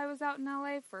 years that I was out in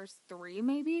LA, first 3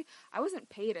 maybe, I wasn't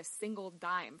paid a single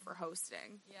dime for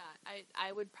hosting. Yeah,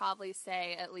 I would probably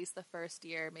say at least the first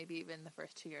year, maybe even the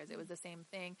first 2 years, it was the same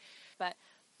thing. But,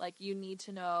 like, you need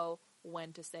to know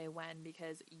when to say when,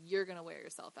 because you're going to wear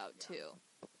yourself out too.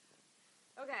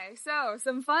 Okay, so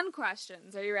some fun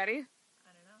questions. Are you ready?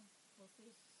 I don't know. We'll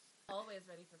see. Always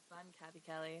ready for fun, Kathy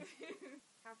Kelly.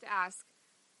 Have to ask,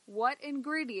 what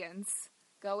ingredients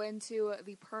go into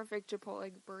the perfect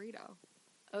Chipotle burrito?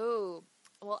 Oh,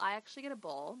 well, I actually get a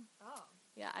bowl. Oh.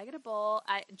 Yeah, I get a bowl.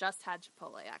 I just had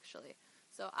Chipotle, actually.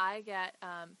 So I get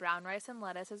brown rice and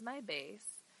lettuce as my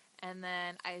base. And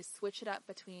then I switch it up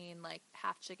between, like,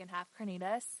 half chicken, half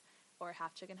carnitas, or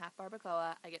half chicken, half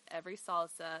barbacoa. I get every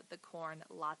salsa, the corn,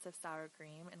 lots of sour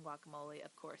cream, and guacamole,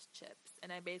 of course, chips.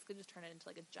 And I basically just turn it into,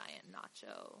 like, a giant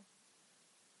nacho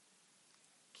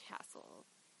castle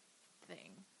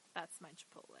thing. That's my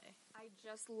Chipotle. I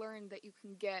just learned that you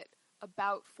can get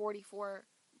about 44%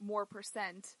 more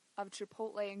of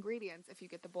Chipotle ingredients if you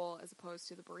get the bowl as opposed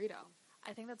to the burrito.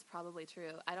 I think that's probably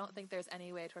true. I don't think there's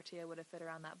any way a tortilla would have fit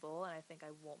around that bowl, and I think I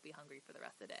won't be hungry for the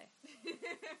rest of the day.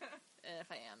 And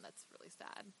if I am, that's really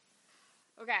sad.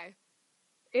 Okay.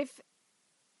 If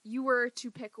you were to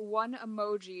pick one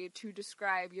emoji to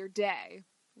describe your day,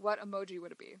 what emoji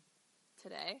would it be?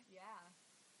 Today, Yeah.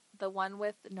 the one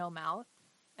with no mouth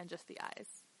and just the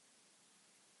eyes.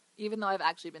 Even though I've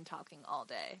actually been talking all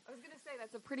day. I was going to say,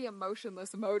 that's a pretty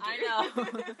emotionless emoji. I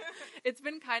know. It's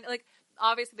been kind of like,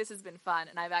 obviously this has been fun,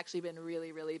 and I've actually been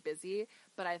really, really busy.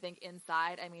 But I think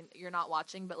inside, I mean, you're not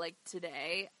watching, but like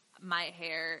today, my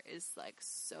hair is like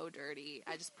so dirty.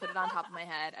 I just put it on top of my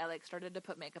head. I like started to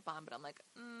put makeup on, but I'm like,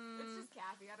 It's just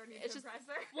Kathy. I don't need It's to just- impress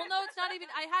her. well, no, it's not even.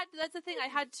 That's the thing. I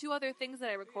had 2 other things that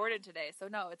I recorded today. So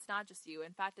no, it's not just you.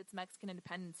 In fact, it's Mexican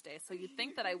Independence Day. So you'd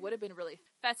think that I would have been really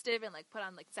festive and like put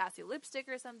on like sassy lipstick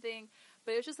or something.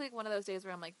 But it was just like one of those days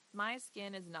where I'm like, my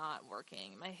skin is not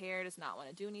working. My hair does not want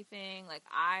to do anything. Like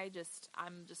I'm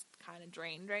just kind of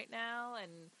drained right now,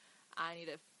 and I need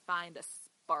to find a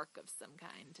spark of some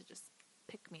kind to just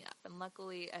pick me up. And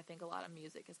luckily, I think a lot of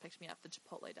music has picked me up. The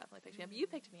Chipotle definitely picked me up. You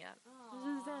picked me up.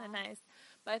 This is kind of nice.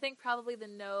 But I think probably the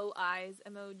no eyes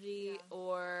emoji,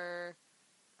 or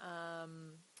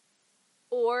I'm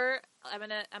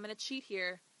gonna cheat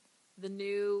here. The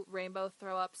new rainbow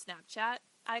throw up Snapchat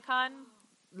icon.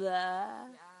 Blah. Yeah.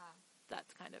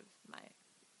 That's kind of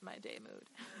my day mood.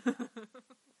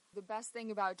 The best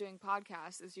thing about doing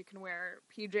podcasts is you can wear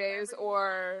PJs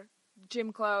or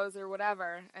gym clothes or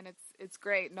whatever, and it's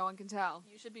great. No one can tell.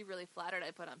 You should be really flattered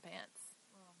I put on pants.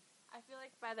 I feel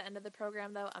like by the end of the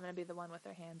program, though, I'm going to be the one with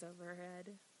her hands over her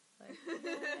head. Like,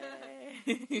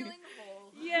 yay. Feeling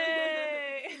whole.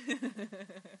 Yay!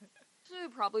 Actually,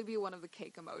 would probably be one of the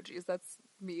cake emojis. That's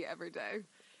me every day.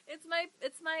 It's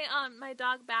my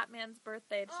dog Batman's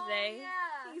birthday today. Oh,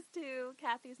 yeah. He's 2.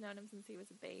 Kathy's known him since he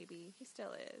was a baby. He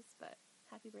still is, but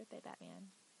happy birthday, Batman.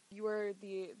 You were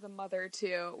the mother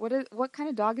too. What kind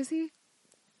of dog is he?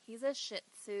 He's a Shih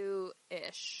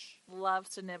Tzu-ish. Loves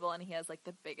to nibble, and he has, like,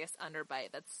 the biggest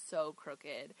underbite that's so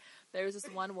crooked. There was this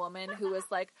one woman who was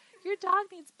like, your dog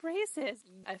needs braces.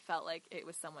 I felt like it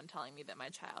was someone telling me that my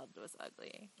child was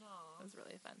ugly. Aww. It was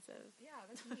really offensive. Yeah,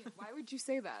 that's neat. Why would you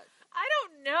say that? I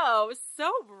don't know. It was so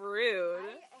rude.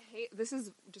 I hate, this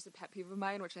is just a pet peeve of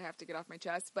mine, which I have to get off my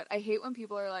chest, but I hate when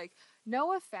people are like,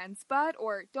 no offense, but,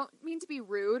 or don't mean to be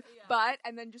rude, but,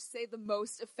 and then just say the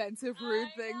most offensive, rude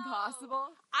thing possible.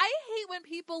 I hate when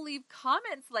people leave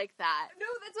comments like that. No,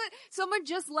 that's what, someone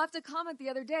just left a comment the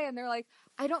other day, and they're like,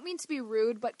 I don't mean to be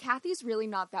rude, but Kathy's really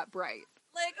not that bright.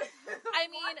 Like, I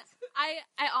mean,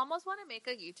 I almost want to make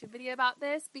a YouTube video about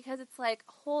this, because it's like,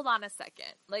 hold on a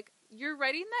second. Like, you're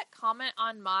writing that comment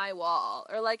on my wall,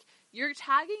 or like, you're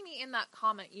tagging me in that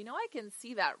comment. You know I can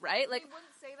see that, right? Like, They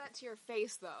wouldn't say that to your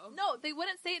face, though. no, they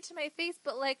wouldn't say it to my face,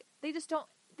 but like, they don't,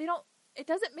 it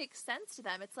doesn't make sense to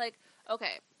them. It's like,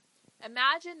 okay,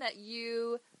 imagine that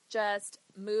you just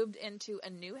moved into a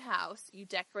new house, you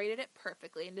decorated it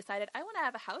perfectly, and decided, I want to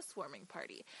have a housewarming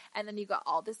party. And then you got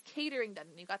all this catering done,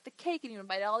 and you got the cake, and you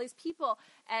invited all these people,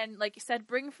 and like you said,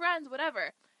 bring friends,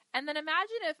 whatever. And then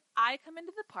imagine if I come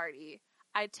into the party,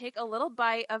 I take a little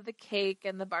bite of the cake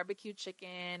and the barbecue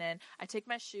chicken, and I take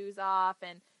my shoes off,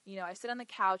 and, you know, I sit on the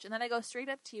couch, and then I go straight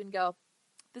up to you and go,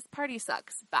 this party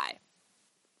sucks, bye.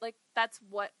 Like, that's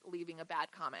what leaving a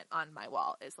bad comment on my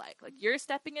wall is like. Like, you're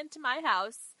stepping into my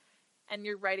house, and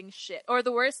you're writing shit. Or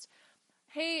the worst,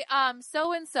 hey,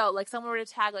 so-and-so, like someone were to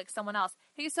tag like someone else.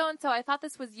 Hey, so-and-so, I thought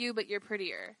this was you, but you're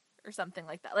prettier. Or something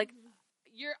like that. Like,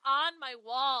 you're on my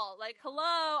wall. Like, hello,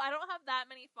 I don't have that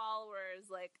many followers.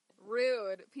 Like,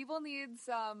 Rude. People need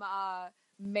some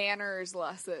manners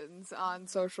lessons on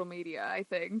social media, I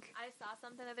think. I saw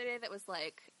something the other day that was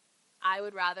like, I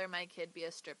would rather my kid be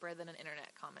a stripper than an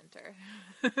internet commenter.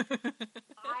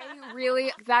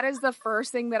 That is the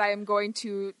first thing that I am going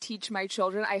to teach my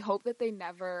children. I hope that they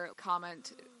never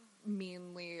comment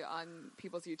meanly on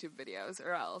people's YouTube videos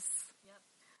or else.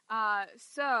 Yep.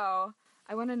 So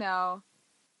I want to know,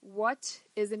 what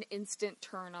is an instant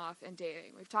turn-off in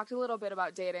dating? We've talked a little bit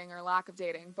about dating or lack of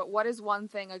dating, but what is one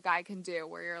thing a guy can do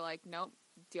where you're like, nope,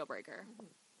 deal breaker?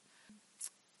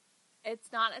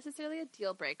 It's not necessarily a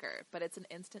deal breaker, but it's an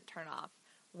instant turnoff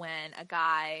when a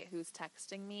guy who's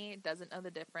texting me doesn't know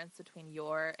the difference between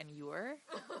your and your.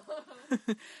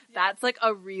 That's like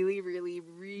a really, really,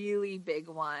 really big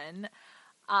one.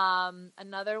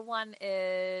 Another one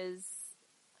is,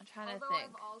 I'm trying to think.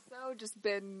 I've also just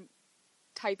been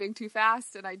typing too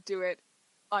fast and I do it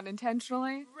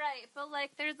unintentionally. Right, but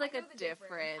like there's like a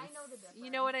difference. I know the difference. You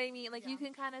know what I mean? Like Yeah. you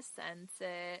can kind of sense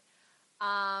it.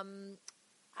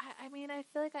 I mean, I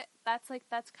feel like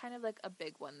that's kind of like a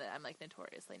big one that I'm like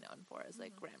notoriously known for is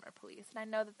like grammar police. And I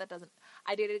know that doesn't.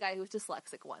 I dated a guy who was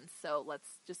dyslexic once, so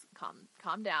let's just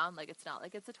calm down. Like it's not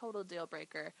like it's a total deal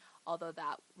breaker. Although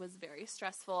that was very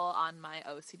stressful on my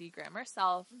OCD grammar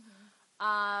self.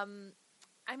 I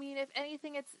mean, if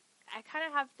anything, I kind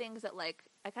of have things that like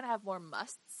I kind of have more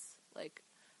musts. Like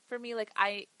for me, like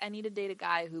I need to date a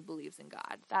guy who believes in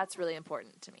God. That's really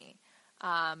important to me.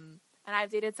 And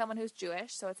I've dated someone who's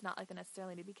Jewish, so it's not like they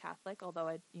necessarily need to be Catholic,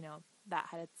 although that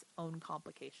had its own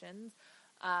complications.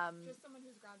 Just someone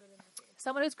who's grounded in their faith.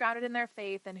 Someone who's grounded in their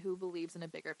faith and who believes in a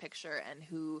bigger picture and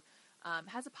who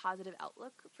has a positive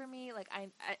outlook for me. Like I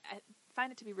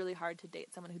find it to be really hard to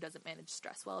date someone who doesn't manage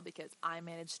stress well because I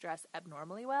manage stress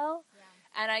abnormally well.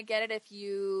 Yeah. And I get it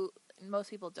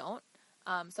most people don't.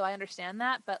 So I understand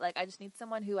that, but like I just need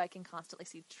someone who I can constantly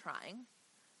see trying.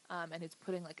 And who's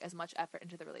putting like as much effort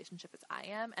into the relationship as I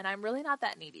am. And I'm really not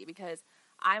that needy because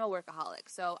I'm a workaholic.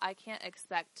 So I can't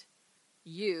expect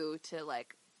you to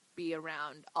like be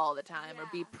around all the time or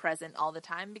be present all the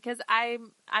time because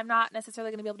I'm not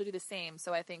necessarily going to be able to do the same.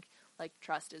 So I think like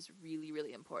trust is really,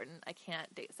 really important. I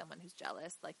can't date someone who's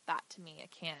jealous. Like that to me,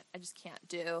 I just can't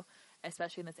do,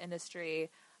 especially in this industry.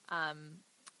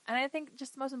 And I think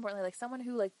just most importantly, like someone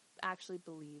who like actually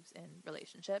believes in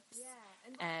relationships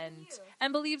and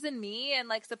believes in me and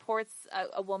like supports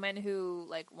a woman who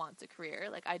like wants a career.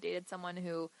 Like I dated someone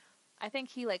who I think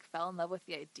he like fell in love with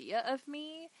the idea of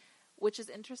me, which is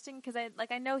interesting because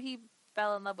I know he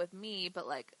fell in love with me, but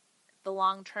like the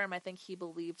long term, I think he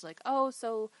believed like, oh,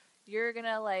 so you're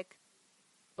gonna like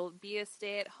be a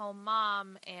stay-at-home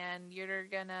mom and you're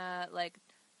gonna like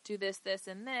do this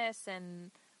and this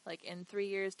and like in 3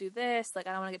 years do this. Like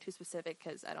I don't want to get too specific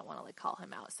because I don't want to like call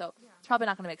him out. So it's probably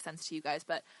not going to make sense to you guys.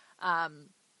 But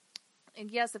and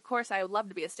yes, of course, I would love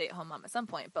to be a stay-at-home mom at some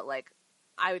point. But like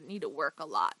I would need to work a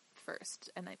lot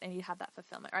first, and I need to have that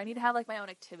fulfillment, or I need to have like my own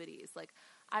activities. Like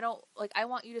I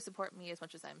want you to support me as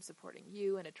much as I'm supporting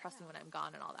you, and to trust me when I'm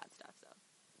gone and all that stuff. So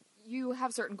you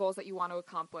have certain goals that you want to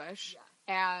accomplish,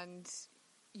 and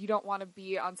you don't want to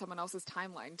be on someone else's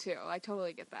timeline too. I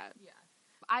totally get that. Yeah.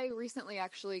 I recently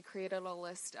actually created a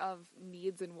list of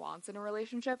needs and wants in a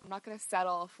relationship. I'm not going to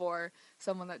settle for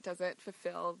someone that doesn't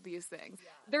fulfill these things.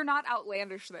 Yeah. They're not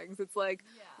outlandish things. It's like,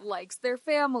 likes their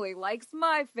family, likes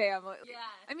my family. Yeah.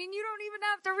 I mean, you don't even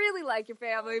have to really like your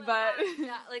family, but...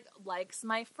 like, likes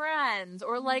my friends,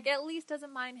 or, like, at least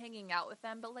doesn't mind hanging out with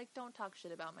them, but, like, don't talk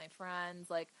shit about my friends.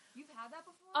 Like, you've had that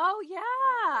before? Oh,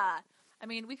 yeah. I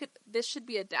mean, this should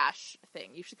be a Dash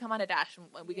thing. You should come on a Dash and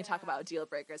we can talk about deal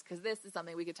breakers, because this is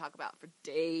something we could talk about for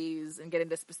days and get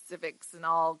into specifics and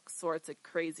all sorts of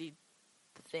crazy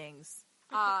things.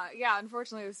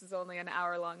 Unfortunately, this is only an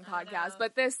hour-long podcast,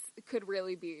 but this could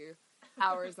really be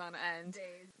hours on end.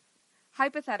 Days.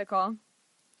 Hypothetical.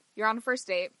 You're on a first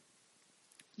date.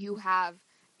 You have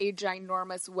a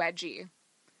ginormous wedgie.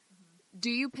 Mm-hmm.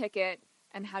 Do you pick it,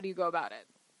 and how do you go about it?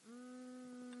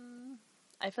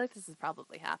 I feel like this has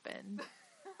probably happened.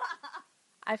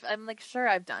 I'm like, sure,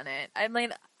 I've done it.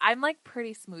 I'm like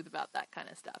pretty smooth about that kind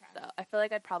of stuff, though. I feel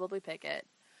like I'd probably pick it,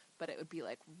 but it would be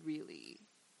like really,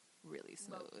 really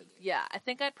smooth. Low-key. Yeah, I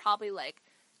think I'd probably like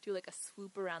do like a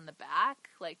swoop around the back,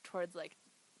 like towards like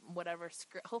whatever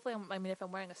skirt. Hopefully, if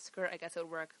I'm wearing a skirt, I guess it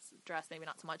would work. Dress, maybe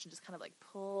not so much, and just kind of like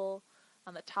pull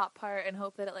on the top part and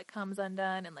hope that it like comes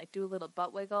undone and like do a little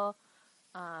butt wiggle.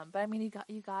 But I mean,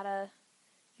 you gotta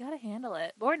handle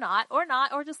it, or not,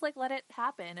 or just like let it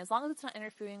happen, as long as it's not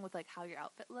interfering with like how your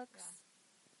outfit looks. Yeah.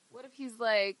 What if he's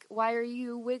like, "Why are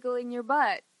you wiggling your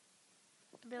butt?"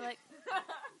 I'd be like,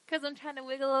 "Because I'm trying to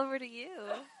wiggle over to you."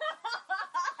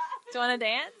 Do you want to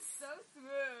dance? So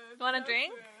smooth. Do you want a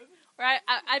drink? Smooth. Or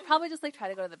I'd probably just like try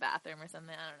to go to the bathroom or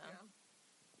something. I don't know. Yeah.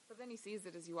 But then he sees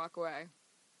it as you walk away.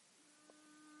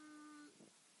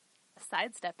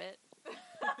 Sidestep it.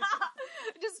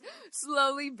 Just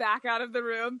slowly back out of the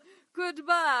room.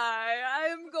 Goodbye. I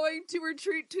am going to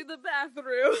retreat to the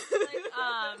bathroom.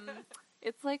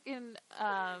 It's like in,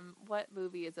 what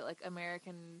movie is it? Like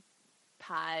American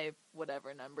Pie,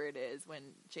 whatever number it is, when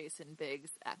Jason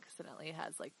Biggs accidentally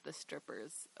has, like, the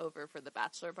strippers over for the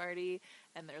bachelor party,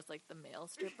 and there's, like, the male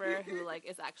stripper who, like,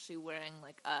 is actually wearing,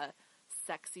 like, a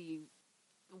sexy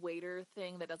waiter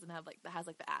thing that doesn't have, like, that has,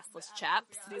 like, the assless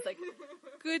chaps. And he's like,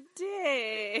 good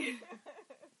day.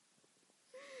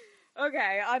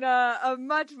 Okay, on a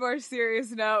much more serious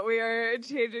note, we are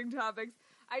changing topics.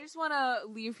 I just want to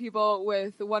leave people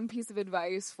with one piece of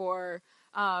advice for,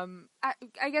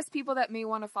 I guess, people that may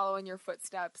want to follow in your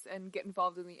footsteps and get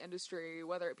involved in the industry,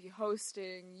 whether it be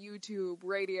hosting, YouTube,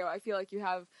 radio. I feel like you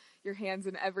have your hands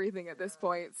in everything at this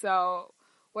point. So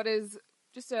what is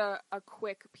just a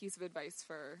quick piece of advice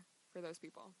for those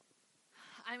people?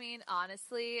 I mean,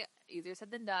 honestly, easier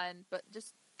said than done, but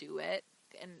just do it.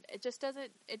 And it just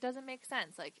doesn't make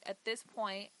sense. Like, at this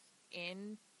point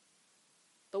in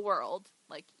the world,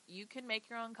 like, you can make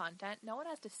your own content. No one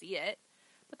has to see it,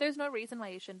 but there's no reason why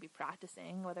you shouldn't be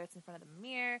practicing, whether it's in front of the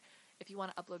mirror, if you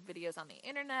want to upload videos on the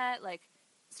internet, like,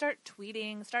 start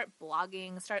tweeting, start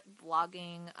blogging, start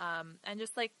vlogging, and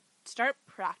just, like, start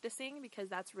practicing, because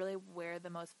that's really where the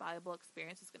most valuable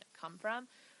experience is going to come from.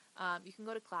 You can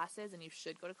go to classes, and you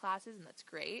should go to classes, and that's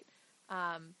great.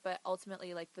 But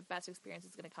ultimately, like, the best experience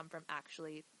is going to come from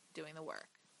actually doing the work.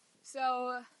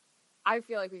 So I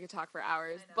feel like we could talk for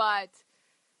hours, but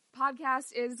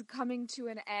podcast is coming to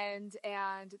an end,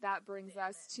 and that brings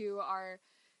us to our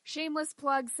shameless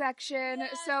plug section.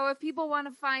 Yes. So if people want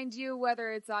to find you,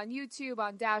 whether it's on YouTube,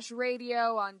 on Dash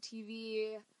Radio, on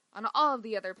TV, on all of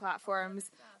the other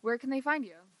platforms, where can they find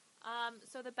you?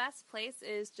 So the best place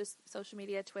is just social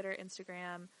media, Twitter,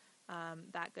 Instagram,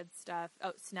 that good stuff.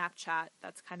 Oh, Snapchat.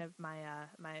 That's kind of my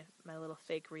my little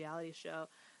fake reality show.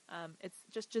 It's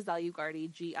just Giselle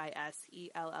Ugarte,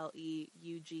 GISELLEUGARTE,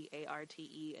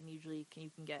 and usually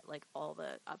you can get, like, all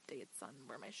the updates on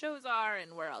where my shows are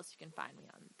and where else you can find me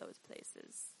on those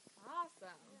places.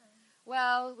 Awesome. Yeah.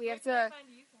 Well, we have to.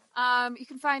 You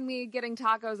can find me getting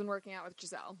tacos and working out with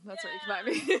Giselle. That's where you can find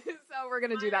me. So we're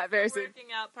gonna do that very soon.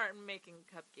 Working out part and making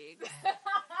cupcakes.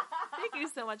 Thank you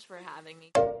so much for having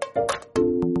me.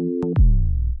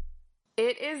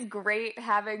 It is great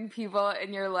having people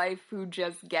in your life who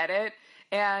just get it,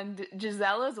 and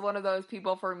Giselle is one of those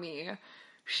people for me.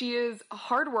 She is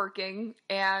hardworking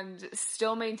and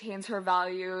still maintains her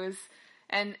values,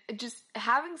 and just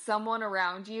having someone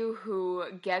around you who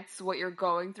gets what you're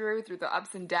going through the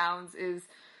ups and downs is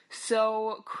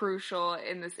so crucial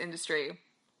in this industry.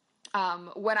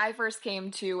 When I first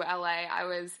came to LA, I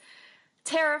was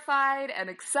terrified and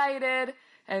excited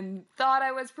and thought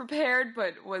I was prepared,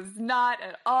 but was not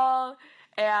at all.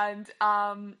 And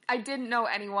I didn't know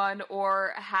anyone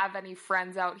or have any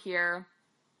friends out here.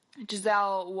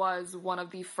 Giselle was one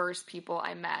of the first people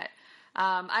I met.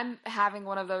 I'm having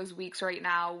one of those weeks right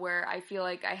now where I feel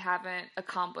like I haven't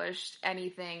accomplished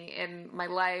anything in my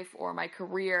life or my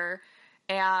career.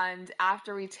 And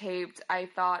after we taped, I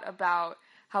thought about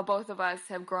how both of us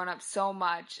have grown up so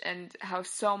much and how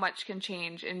so much can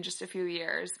change in just a few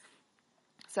years.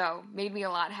 So, made me a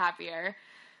lot happier.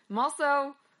 I'm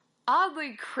also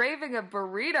oddly craving a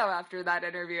burrito after that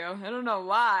interview. I don't know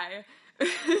why.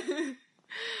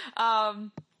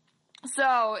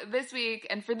 So, this week,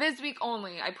 and for this week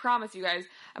only, I promise you guys,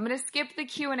 I'm going to skip the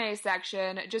Q&A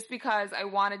section just because I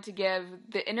wanted to give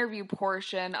the interview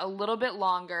portion a little bit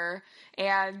longer,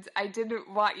 and I didn't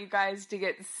want you guys to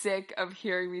get sick of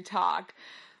hearing me talk.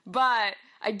 But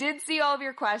I did see all of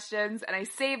your questions, and I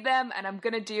saved them, and I'm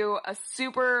going to do a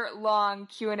super long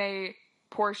Q&A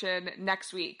portion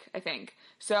next week, I think.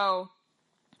 So,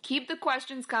 keep the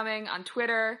questions coming on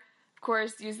Twitter. Of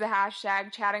course, use the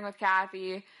hashtag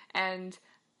chattingwithkathy, and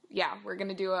yeah, we're going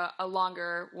to do a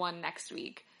longer one next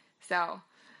week. So,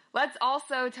 let's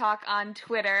also talk on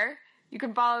Twitter. You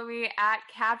can follow me at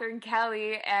Catherine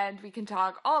Kelly, and we can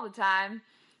talk all the time.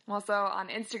 I'm also on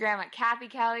Instagram at Kathy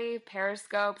Kelly,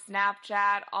 Periscope,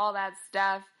 Snapchat, all that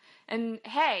stuff. And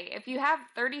hey, if you have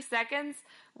 30 seconds,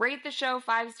 rate the show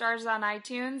 5 stars on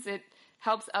iTunes. It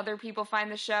helps other people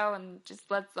find the show and just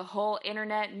lets the whole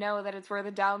internet know that it's worth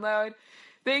a download.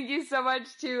 Thank you so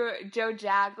much to Joe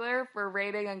Jagler for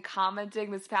rating and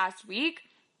commenting this past week.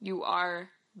 You are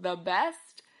the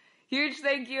best. Huge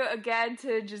thank you again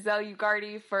to Giselle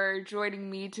Ugarte for joining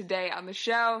me today on the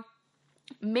show.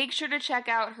 Make sure to check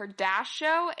out her Dash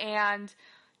show and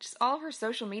just all of her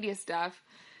social media stuff.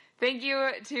 Thank you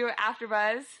to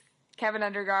AfterBuzz, Kevin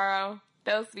Undergaro,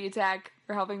 Bill Svitek for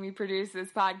for helping me produce this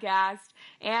podcast.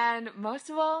 And most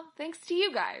of all, thanks to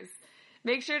you guys.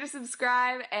 Make sure to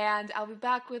subscribe, and I'll be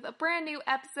back with a brand new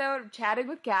episode of Chatting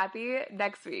with Kathy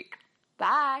next week.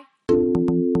 Bye!